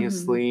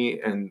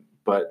 obviously,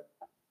 but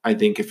I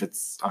think if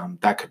it's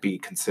that could be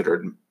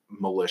considered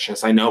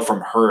malicious. I know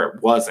from her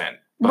it wasn't,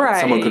 but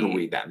someone could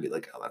read that and be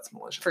like, "Oh, that's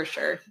malicious." For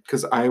sure.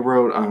 Because I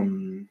wrote,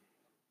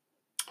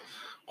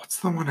 what's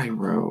the one I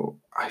wrote?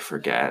 I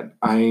forget.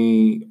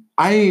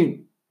 I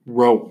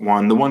wrote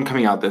one, the one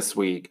coming out this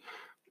week.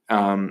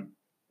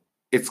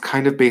 It's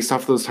kind of based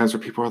off those times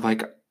where people are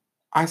like,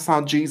 I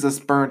saw Jesus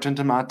burnt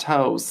into my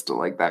toast,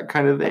 like that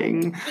kind of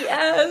thing.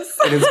 Yes.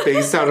 And it's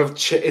based out of,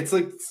 it's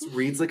like,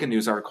 reads like a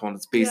news article, and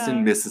it's based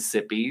in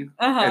Mississippi.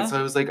 And so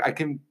I was like, I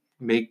can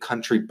make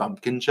country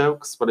bumpkin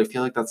jokes, but I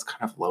feel like that's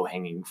kind of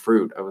low-hanging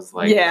fruit. I was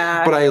like,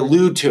 but I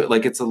allude to it,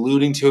 like it's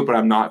alluding to it, but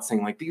I'm not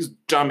saying like these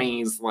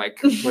dummies, like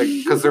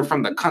because they're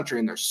from the country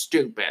and they're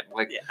stupid.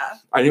 Like,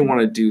 I didn't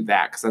want to do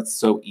that because that's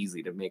so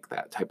easy to make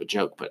that type of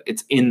joke, but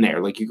it's in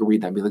there. Like you could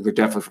read that and be like, they're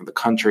definitely from the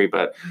country.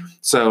 But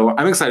so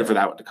I'm excited for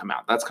that one to come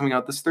out. That's coming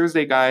out this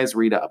Thursday, guys.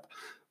 Read up.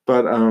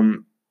 But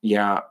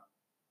yeah.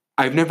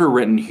 I've never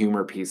written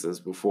humor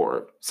pieces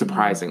before,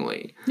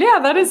 surprisingly. Yeah,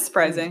 that is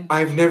surprising.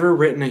 I've never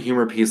written a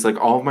humor piece. Like,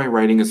 all of my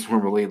writing is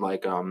normally,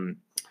 like,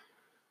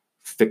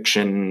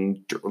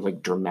 fiction,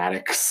 like,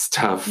 dramatic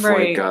stuff.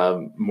 Right.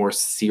 Like, more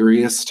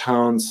serious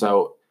tone.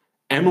 So,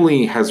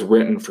 Emily has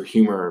written for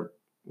humor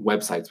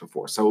websites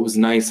before. So, it was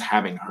nice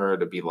having her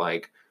to be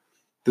like,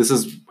 this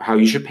is how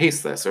you should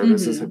pace this. Or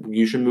this is,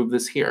 you should move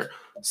this here.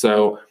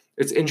 So,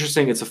 it's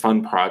interesting. It's a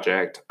fun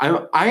project.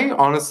 I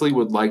honestly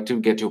would like to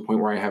get to a point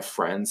where I have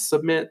friends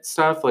submit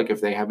stuff. Like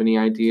if they have any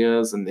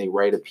ideas and they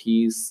write a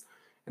piece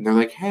and they're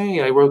like,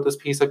 hey, I wrote this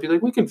piece. I'd be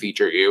like, we can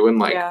feature you and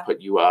like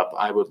put you up.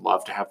 I would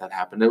love to have that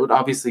happen. It would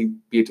obviously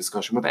be a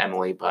discussion with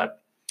Emily,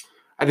 but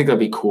I think that'd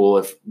be cool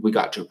if we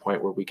got to a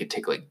point where we could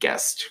take like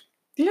guest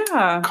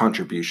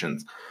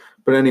contributions.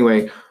 But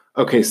anyway,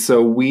 okay,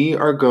 so we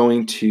are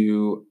going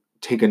to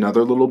take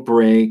another little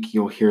break.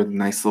 You'll hear the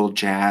nice little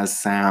jazz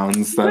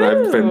sounds that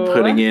I've been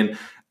putting in.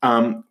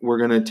 We're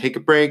going to take a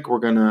break. We're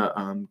going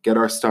to get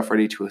our stuff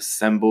ready to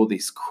assemble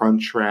these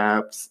crunch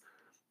wraps.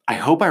 I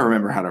hope I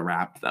remember how to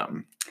wrap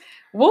them.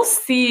 We'll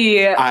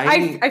see.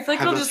 I feel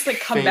like it'll just like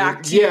come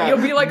back to you. You'll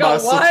be like,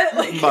 oh, what?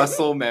 Like...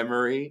 muscle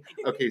memory.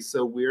 Okay,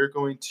 so we're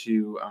going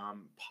to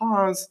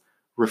pause,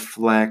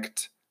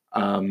 reflect,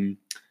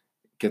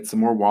 get some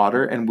more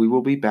water, and we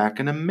will be back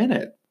in a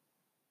minute.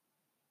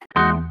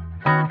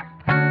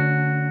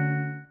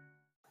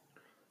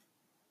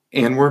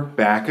 And we're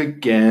back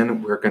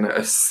again. We're going to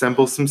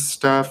assemble some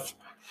stuff.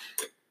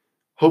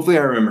 Hopefully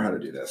I remember how to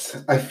do this.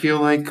 I feel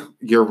like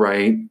you're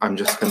right.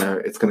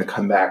 It's going to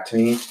come back to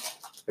me.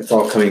 It's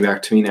all coming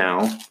back to me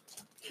now.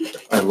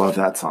 I love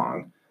that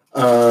song.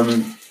 All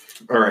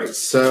right,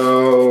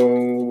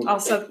 so...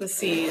 I'll set the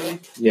scene.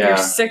 Yeah. You're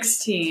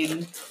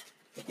 16.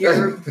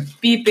 Your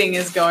beeping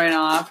is going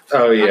off.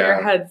 Oh, yeah. On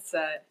your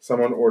headset.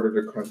 Someone ordered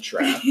a crunch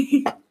wrap.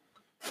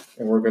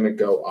 And we're going to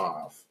go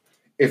off.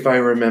 If I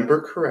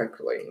remember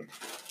correctly,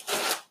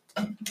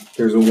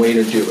 there's a way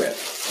to do it.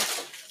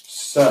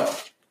 So,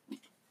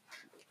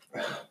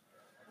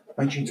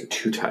 my jeans are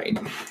too tight.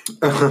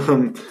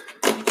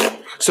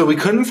 So we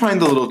couldn't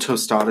find the little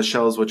tostada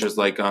shells, which is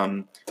like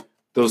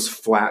those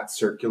flat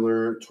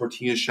circular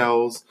tortilla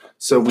shells.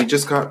 So we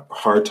just got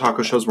hard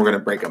taco shells. We're going to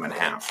break them in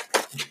half.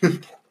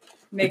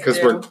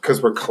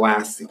 Because we're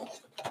classy.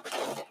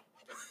 Of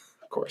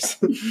course.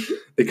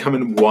 They come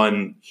in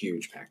one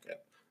huge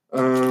packet.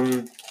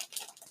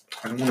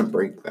 I don't want to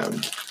break them.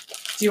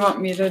 Do you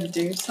want me to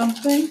do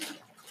something?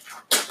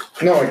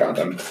 No, I got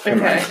them.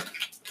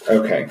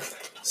 Okay.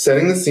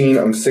 Setting the scene.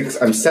 I'm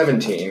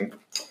 17.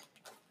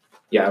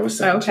 Yeah, I was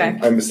 17.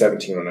 Okay. I was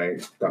 17 when I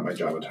got my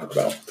job at Taco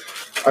Bell.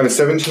 I was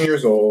 17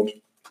 years old,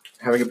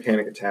 having a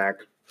panic attack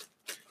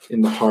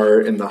in the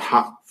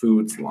hot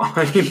foods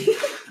line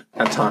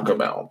at Taco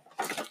Bell.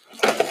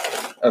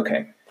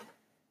 Okay.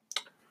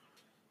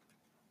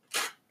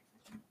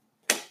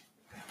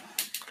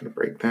 Gonna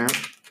break that.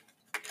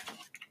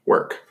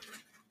 Work.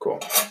 Cool.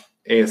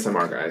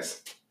 ASMR,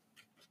 guys.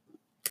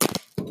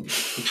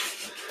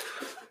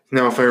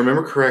 Now, if I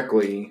remember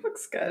correctly...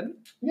 Looks good.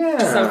 Yeah.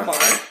 So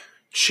far.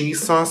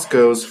 Cheese sauce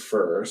goes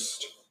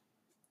first.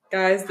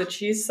 Guys, the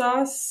cheese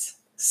sauce,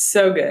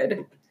 so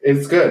good.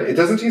 It's good. It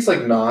doesn't taste like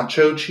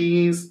nacho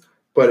cheese,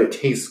 but it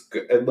tastes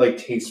good. It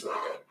tastes really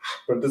good.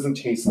 But it doesn't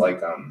taste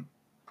like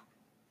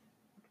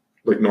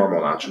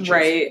normal nacho cheese.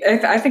 Right.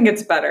 I think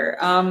it's better.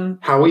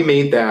 How we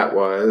made that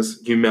was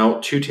you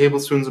melt 2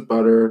 tablespoons of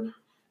butter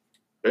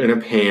in a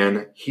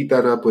pan, heat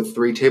that up with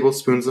 3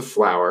 tablespoons of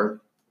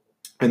flour,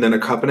 and then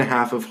 1.5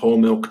 cups of whole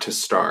milk to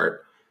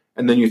start.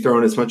 And then you throw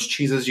in as much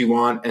cheese as you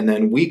want, and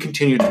then we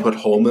continued to put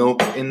whole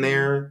milk in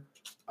there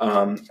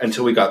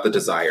until we got the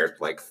desired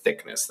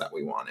thickness that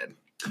we wanted.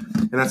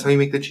 And that's how you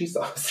make the cheese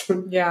sauce.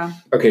 Yeah.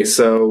 Okay,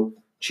 so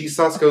cheese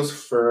sauce goes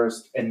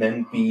first, and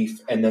then beef,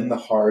 and then the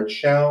hard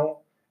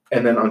shell.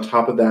 And then on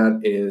top of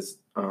that is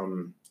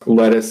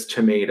lettuce,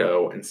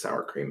 tomato, and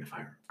sour cream.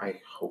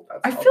 I hope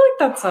that's I feel like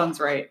that sounds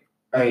right.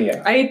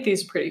 Yeah. I eat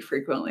these pretty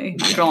frequently,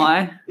 not gonna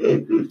lie.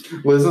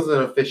 Liz is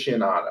an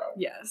aficionado.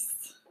 Yes.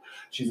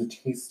 She's a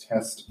taste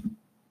test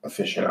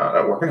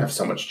aficionado. We're gonna have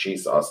so much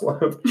cheese sauce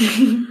left.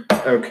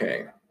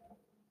 Okay.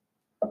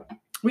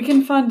 We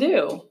can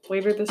fondue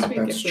later this week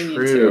That's if we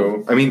true.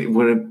 need to. I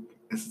mean,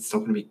 is it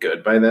still gonna be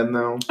good by then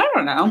though? I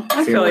don't know.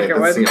 I feel like it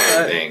that's would. the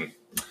only thing.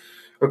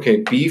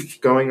 Okay,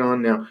 beef going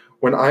on now.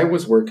 When I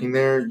was working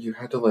there, you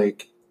had to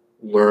like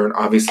learn,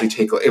 obviously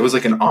it was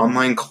like an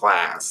online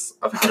class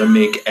of how to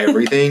make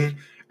everything.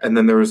 And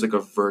then there was like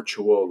a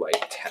virtual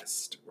like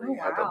test where you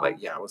had to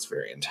like, it was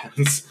very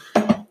intense.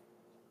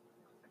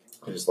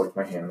 I just licked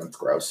my hand, that's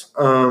gross.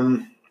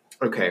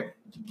 Okay.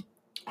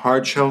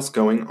 Hard shells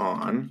going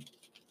on.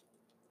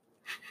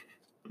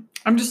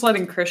 I'm just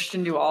letting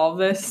Christian do all of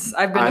this.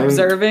 I've been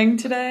observing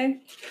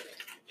today.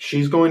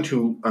 She's going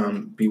to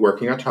be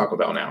working at Taco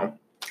Bell now.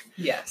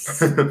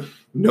 Yes.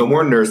 No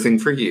more nursing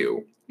for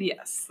you.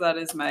 Yes, that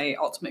is my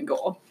ultimate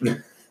goal.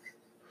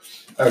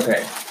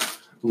 Okay.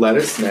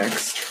 Lettuce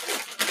next.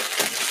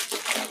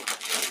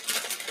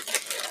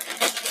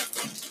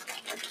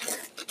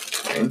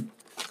 Okay.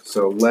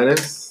 So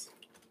lettuce,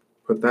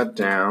 put that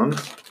down.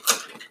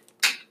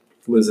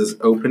 Liz is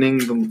opening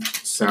the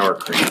sour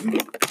cream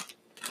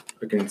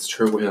against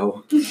her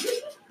will.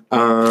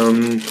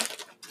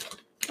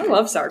 I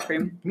love sour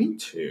cream. Me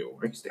too.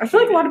 I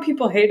feel like a lot of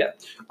people hate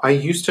it. I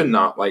used to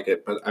not like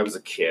it, but I was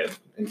a kid,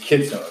 and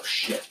kids don't know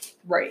shit.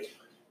 Right.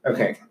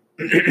 Okay.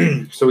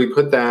 So we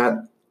put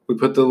that. We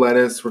put the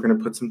lettuce. We're going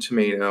to put some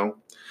tomato.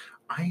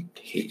 I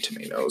hate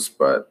tomatoes,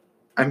 but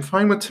I'm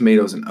fine with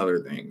tomatoes and other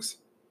things.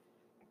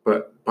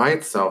 But by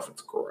itself,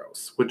 it's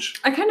gross, which...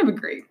 I kind of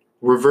agree.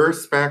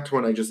 Reverse back to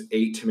when I just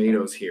ate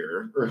tomatoes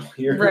here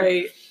earlier.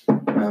 Right.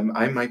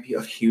 I might be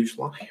a huge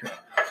liar.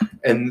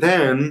 And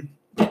then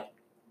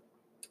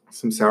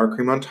some sour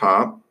cream on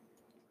top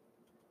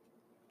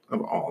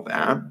of all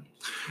that.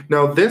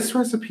 Now this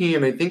recipe,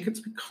 and I think it's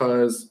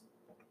because...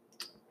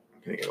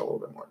 I'm going to get a little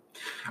bit more.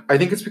 I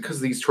think it's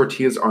because these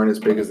tortillas aren't as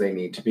big as they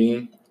need to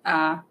be.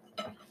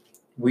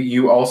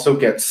 You also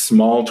get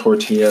small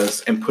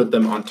tortillas and put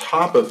them on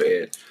top of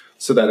it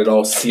so that it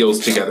all seals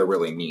together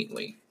really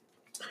neatly.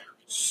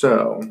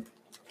 So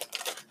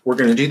we're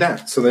going to do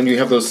that. So then you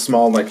have those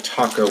small like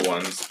taco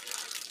ones.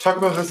 Taco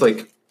Bell has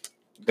like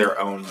their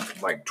own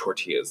like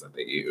tortillas that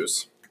they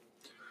use.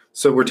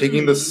 So we're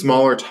taking the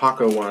smaller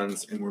taco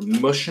ones and we're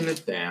mushing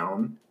it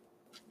down.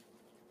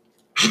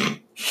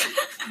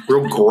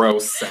 Real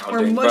gross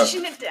sounding. We're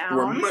mushing it down.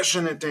 We're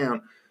mushing it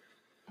down.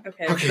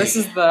 Okay, this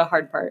is the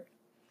hard part.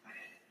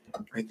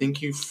 I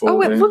think you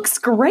fold it. Oh, it looks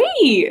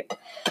great.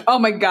 Oh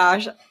my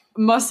gosh.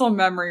 Muscle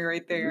memory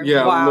right there.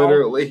 Yeah, wow.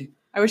 Literally.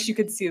 I wish you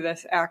could see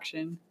this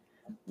action.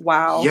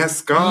 Wow.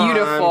 Yes, God.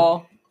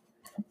 Beautiful.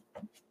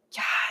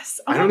 Yes.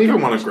 Oh I don't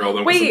even want to grill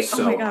them. Wait, I'm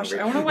so oh my gosh. hungry.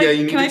 I want to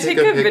like, can I take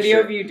a video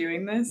of you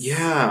doing this?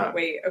 Yeah.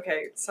 Wait,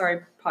 okay.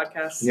 Sorry,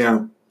 podcast.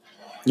 Yeah.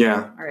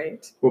 Yeah. All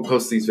right. We'll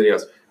post these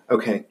videos.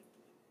 Okay.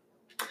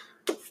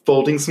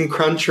 Folding some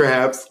crunch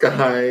wraps,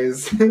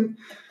 guys.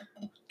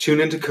 Tune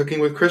into Cooking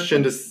with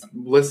Christian to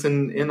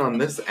listen in on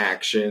this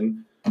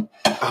action.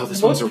 Oh,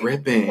 this one's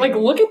ripping. Like,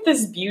 look at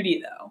this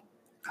beauty, though.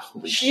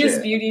 Holy she shit. is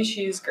beauty,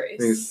 she is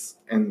grace.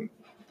 And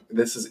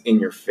this is in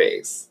your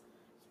face.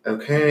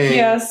 Okay.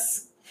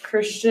 Yes,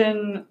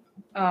 Christian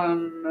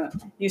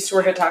used to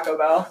work at Taco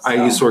Bell. So.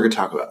 I used to work at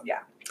Taco Bell. Yeah.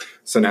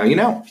 So now you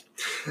know.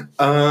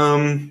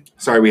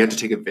 Sorry, we had to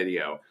take a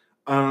video.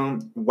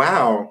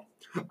 Wow.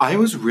 I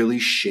was really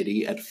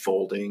shitty at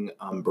folding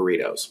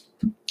burritos.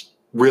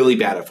 Really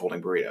bad at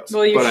folding burritos.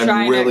 Well, but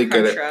I'm really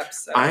good at.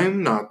 Wraps, so.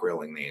 I'm not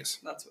grilling these.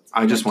 That's what's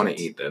I just want to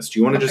eat this. Do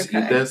you want to just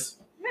eat this?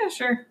 Yeah,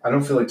 sure. I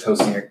don't feel like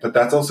toasting it, but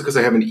that's also because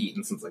I haven't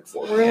eaten since like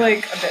 4 We're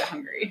like a bit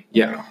hungry.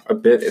 Yeah, a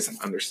bit is an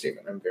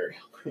understatement. I'm very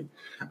hungry.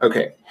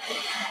 Okay,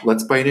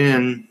 let's bite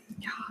in.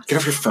 Yes. Get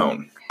off your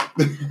phone.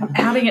 I'm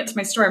adding it to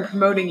my story. I'm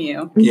promoting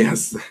you.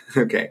 Yes.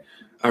 Okay.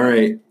 All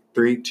right.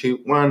 3,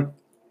 2, 1.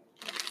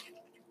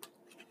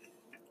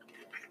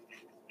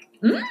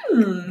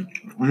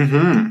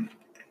 Mm-hmm.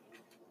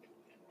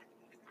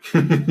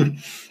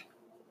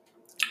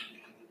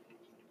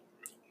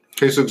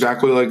 Tastes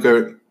exactly like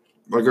a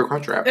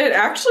crunch wrap. It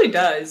actually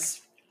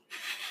does.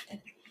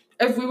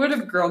 If we would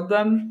have grilled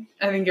them,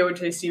 I think it would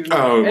taste even more.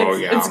 Oh,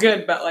 yeah. It's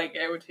good, but like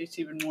it would taste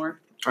even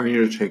more. I need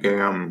to take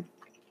a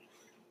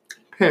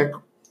pic.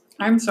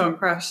 I'm so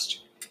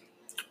impressed.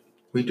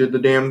 We did the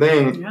damn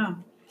thing. Yeah.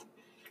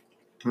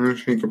 I'm gonna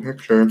take a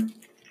picture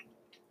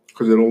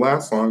because it'll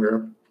last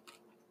longer.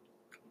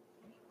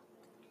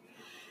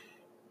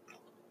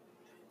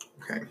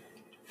 Okay.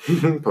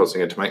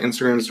 Posting it to my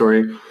Instagram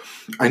story.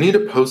 I need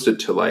to post it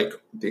to like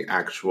the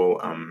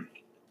actual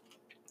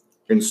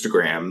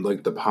Instagram,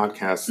 like the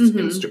podcast's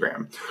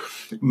Instagram.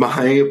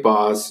 My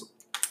boss,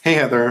 hey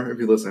Heather, if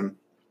you listen,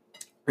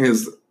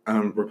 is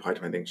replied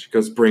to my thing. She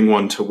goes, "Bring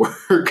one to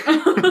work."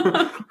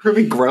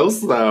 Really gross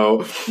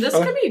though. This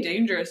could be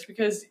dangerous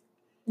because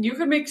you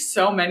could make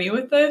so many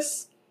with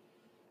this.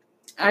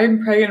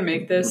 I'm probably gonna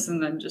make this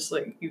and then just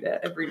like eat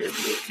that every day.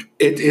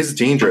 It is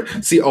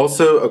dangerous. See,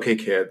 also, okay,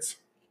 kids.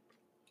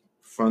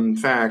 Fun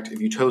fact: if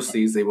you toast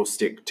these, they will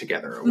stick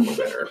together a little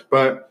better.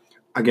 But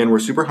again, we're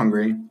super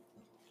hungry.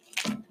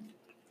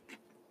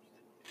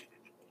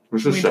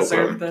 This is We so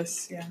deserve good.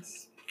 this,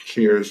 yes.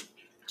 Cheers.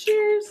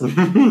 Cheers.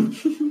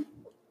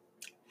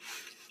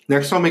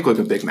 Next, I'll make like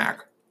a Big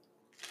Mac.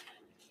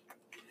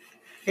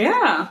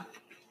 Yeah.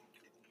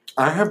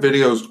 I have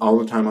videos all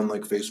the time on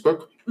like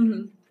Facebook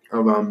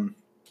of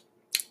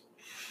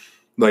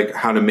like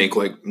how to make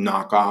like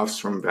knockoffs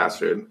from fast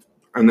food,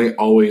 and they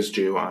always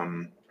do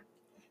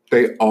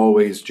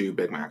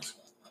Big Macs.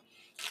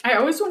 I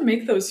always want to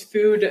make those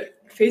food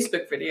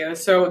Facebook videos,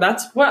 so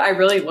that's what I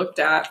really looked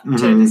at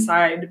to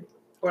decide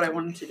what I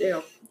wanted to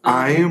do.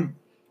 I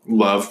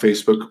love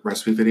Facebook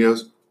recipe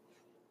videos.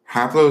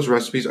 Half of those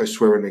recipes, I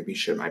swear, would make me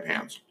shit my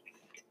pants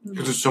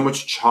because there's so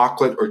much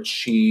chocolate or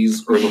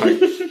cheese or like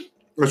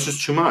it's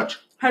just too much.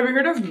 Have you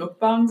heard of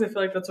mukbangs? I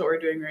feel like that's what we're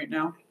doing right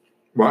now.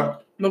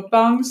 What?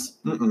 Mukbangs?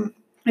 Mm-mm.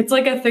 It's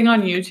like a thing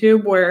on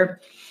YouTube where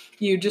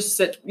you just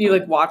you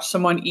like watch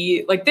someone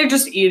eat, like they're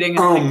just eating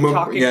and like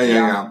talking.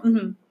 Yeah.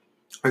 Mm-hmm.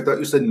 I thought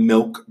you said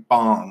milk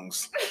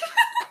bongs.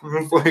 I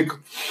was like,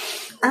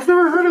 I've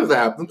never heard of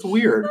that. That's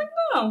weird. I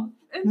know.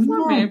 It's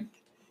for me.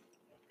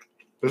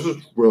 This is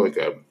really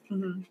good.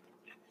 Mm-hmm.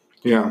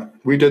 Yeah,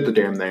 we did the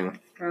damn thing.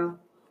 Yeah.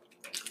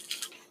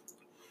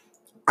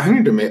 I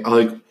need to make,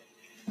 like,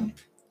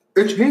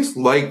 it tastes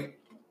like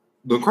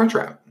the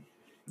Crunchwrap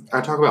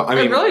I talk about. I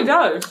mean, it really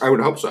does. I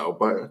would hope so,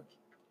 but.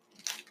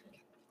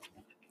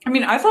 I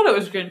mean, I thought it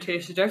was going to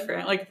taste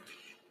different. Like,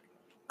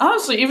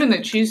 honestly, even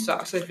the cheese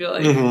sauce, I feel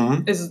like,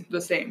 is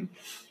the same.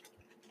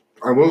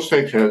 I will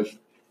say, kids,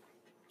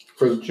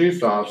 for the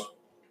cheese sauce,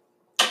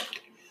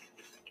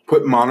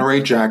 put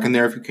Monterey Jack in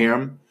there if you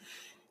can.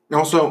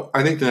 Also,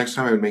 I think the next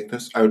time I would make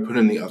this, I would put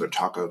in the other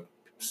taco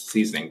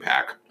seasoning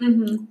pack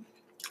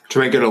to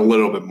make it a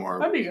little bit more.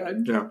 That'd be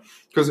good. Yeah,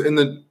 because in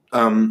the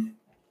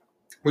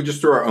we just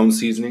threw our own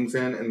seasonings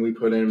in, and we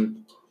put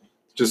in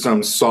just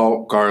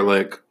salt,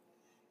 garlic,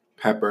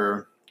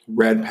 pepper,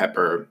 red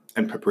pepper,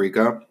 and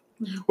paprika,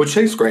 which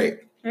tastes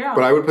great. Yeah.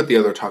 But I would put the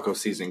other taco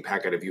seasoning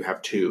packet if you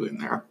have 2 in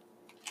there.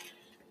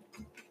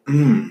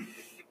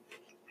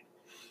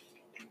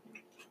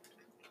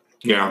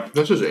 Yeah,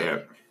 this is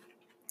it.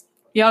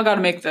 Y'all got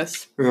to make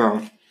this.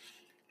 Yeah.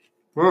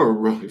 We're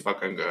really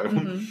fucking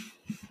good.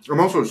 I'm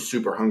also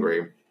super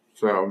hungry,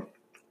 so.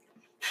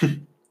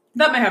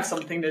 That may have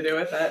something to do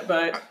with it,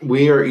 but.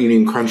 We are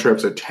eating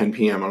Crunchwraps at 10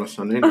 p.m. on a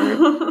Sunday night.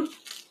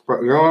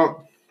 But you know what?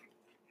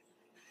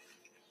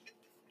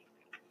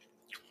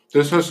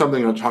 This is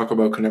something that Taco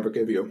Bell can never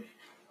give you.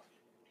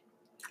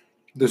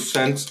 The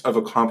sense of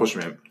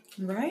accomplishment.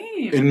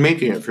 Right. In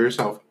making it for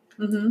yourself.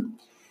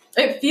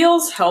 It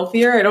feels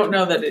healthier. I don't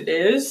know that it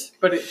is,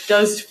 but it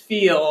does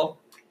feel.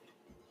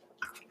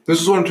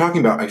 This is what I'm talking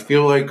about. I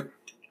feel like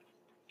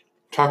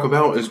Taco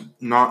Bell is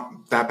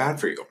not that bad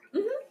for you.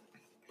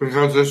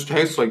 Because this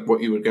tastes like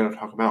what you would get at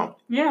Taco Bell.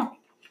 Yeah.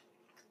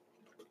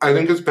 I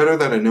think it's better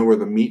that I know where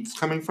the meat's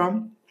coming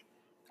from.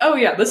 Oh,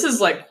 yeah. This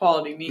is like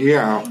quality meat.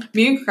 Yeah.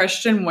 Me and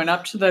Christian went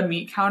up to the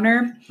meat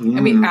counter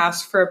and we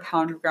asked for a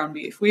pound of ground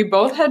beef. We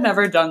both had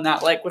never done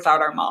that, like, without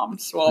our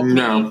moms. Well,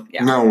 no,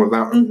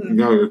 without.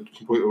 No, you're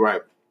completely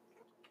right.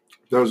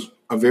 That was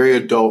a very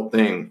adult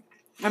thing.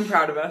 I'm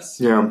proud of us.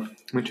 Yeah,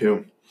 me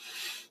too.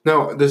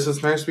 No, this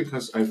is nice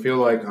because I feel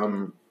like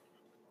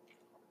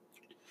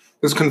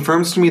this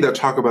confirms to me that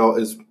Taco Bell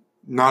is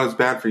not as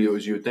bad for you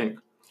as you would think.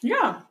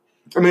 Yeah.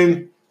 I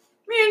mean,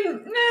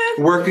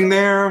 working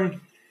there,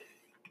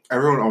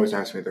 everyone always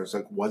asks me, there's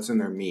like, what's in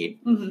their meat?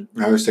 I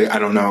always say, I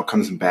don't know. It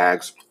comes in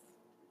bags.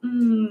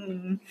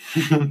 That's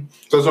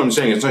what I'm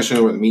saying. It's nice to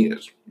know where the meat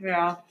is.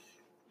 Yeah.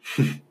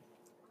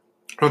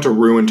 Not to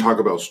ruin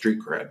Taco Bell street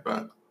cred,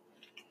 but,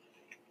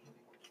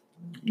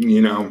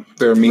 you know,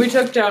 their meat. We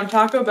took down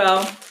Taco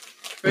Bell,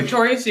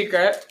 Victoria's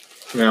Secret.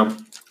 Yeah.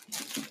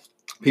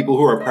 People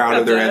who are proud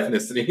of their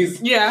ethnicities.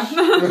 Yeah.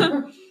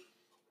 That's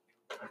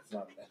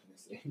not an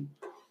ethnicity.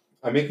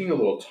 I'm making a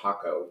little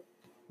taco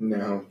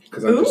now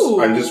because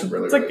I'm just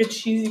really. It's like a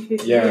cheesy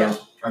quesadilla. Yeah,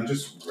 I'm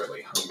just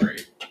really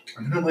hungry.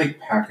 I'm gonna like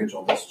package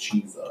all this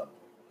cheese up,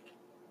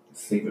 and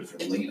save it for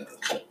later.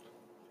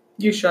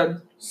 You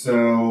should.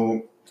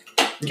 So,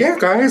 yeah,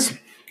 guys,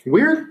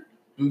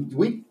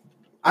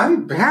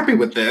 I'm happy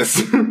with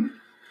this.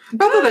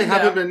 Not that I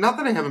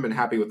haven't been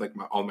happy with like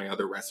all my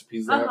other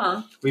recipes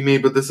that we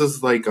made, but this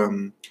is like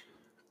I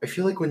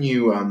feel like when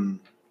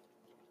you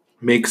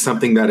make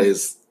something that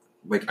is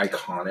like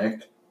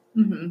iconic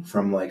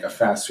from like a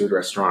fast food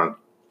restaurant,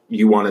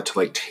 you want it to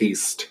like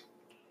taste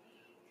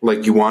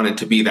like you want it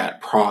to be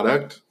that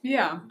product.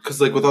 Yeah.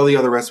 Because like with all the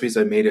other recipes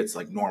I made, it's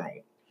like normal.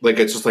 Like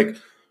it's just like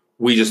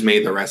we just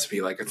made the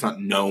recipe, like it's not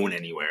known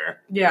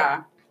anywhere.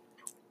 Yeah.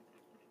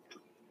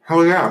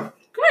 Hell yeah.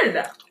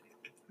 Good.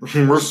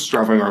 We're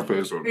stuffing our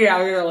face with it.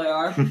 Yeah, we really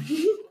are.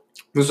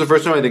 This is the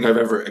first time I think I've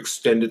ever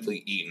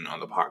extendedly eaten on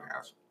the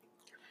podcast.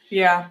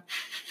 Yeah.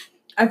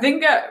 I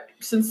think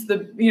since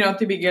at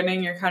the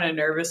beginning, you're kind of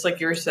nervous, like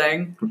you were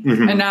saying.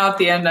 And now at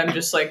the end, I'm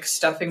just like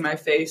stuffing my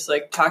face,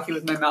 like talking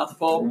with my mouth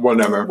full.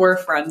 Whatever. We're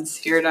friends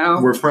here now.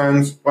 We're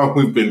friends. Well,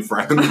 we've been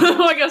friends.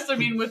 Well, I guess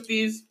with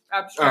these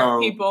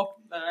abstract people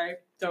that I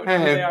don't know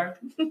who they are.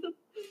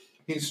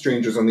 These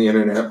strangers on the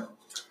internet.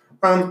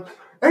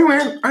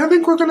 Anyway, I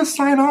think we're gonna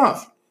sign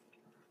off.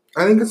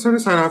 I think it's time to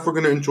sign off. We're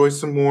gonna enjoy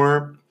some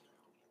more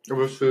of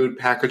our food,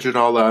 package it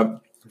all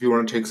up. If you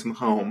want to take some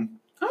home.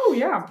 Oh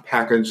yeah.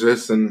 Package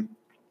this and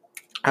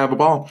have a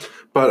ball.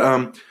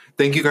 But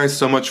thank you guys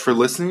so much for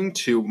listening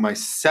to my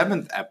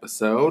 7th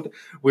episode.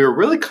 We're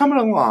really coming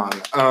along.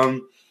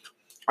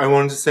 I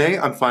wanted to say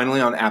I'm finally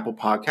on Apple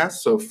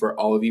Podcasts. So for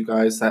all of you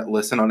guys that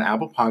listen on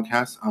Apple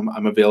Podcasts,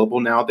 I'm available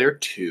now there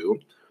too.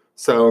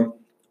 So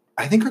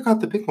I think I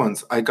got the big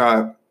ones. I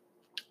got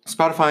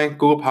Spotify,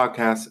 Google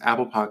Podcasts,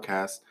 Apple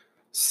Podcasts,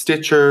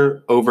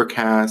 Stitcher,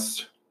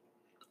 Overcast,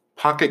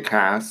 Pocket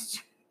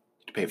Casts.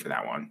 To pay for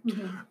that one.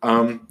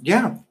 Mm-hmm.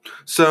 Yeah.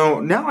 So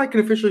now I can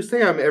officially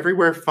say I'm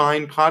everywhere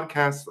fine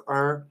podcasts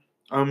are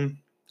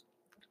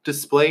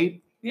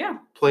displayed. Yeah.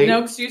 Played.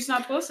 No excuse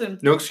not to listen.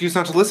 No excuse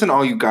not to listen,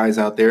 all you guys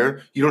out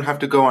there. You don't have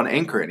to go on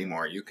Anchor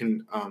anymore. You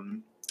can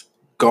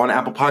go on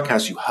Apple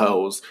Podcasts, you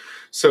hoes.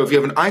 So if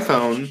you have an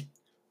iPhone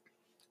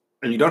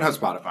and you don't have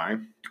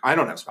Spotify, I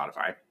don't have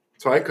Spotify.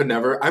 So I could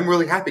never. I'm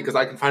really happy because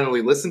I can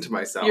finally listen to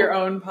myself. Your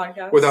own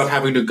podcast. Without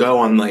having to go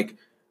on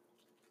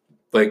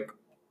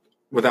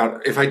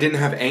without, if I didn't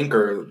have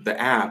Anchor, the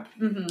app,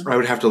 I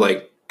would have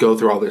to go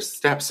through all these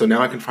steps. So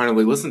now I can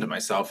finally listen to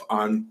myself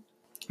on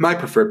my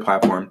preferred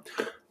platform.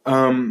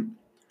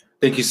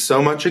 Thank you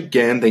so much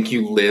again. Thank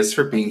you, Liz,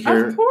 for being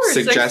here. Of course.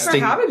 Thanks for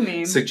having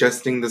me.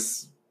 Suggesting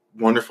this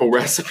wonderful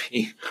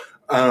recipe.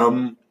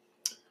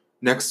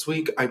 Next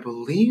week, I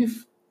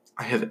believe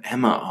I have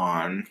Emma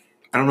on.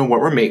 I don't know what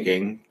we're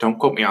making. Don't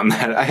quote me on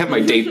that. I have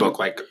my date book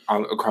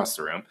across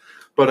the room.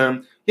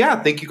 But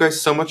yeah, thank you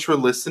guys so much for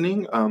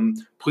listening.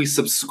 Please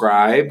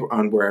subscribe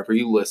on wherever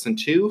you listen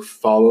to.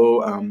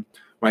 Follow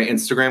my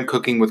Instagram,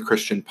 Cooking with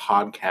Christian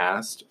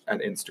Podcast at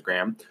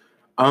Instagram.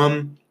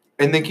 And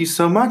thank you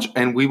so much.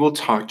 And we will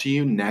talk to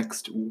you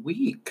next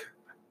week.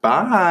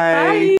 Bye. Bye.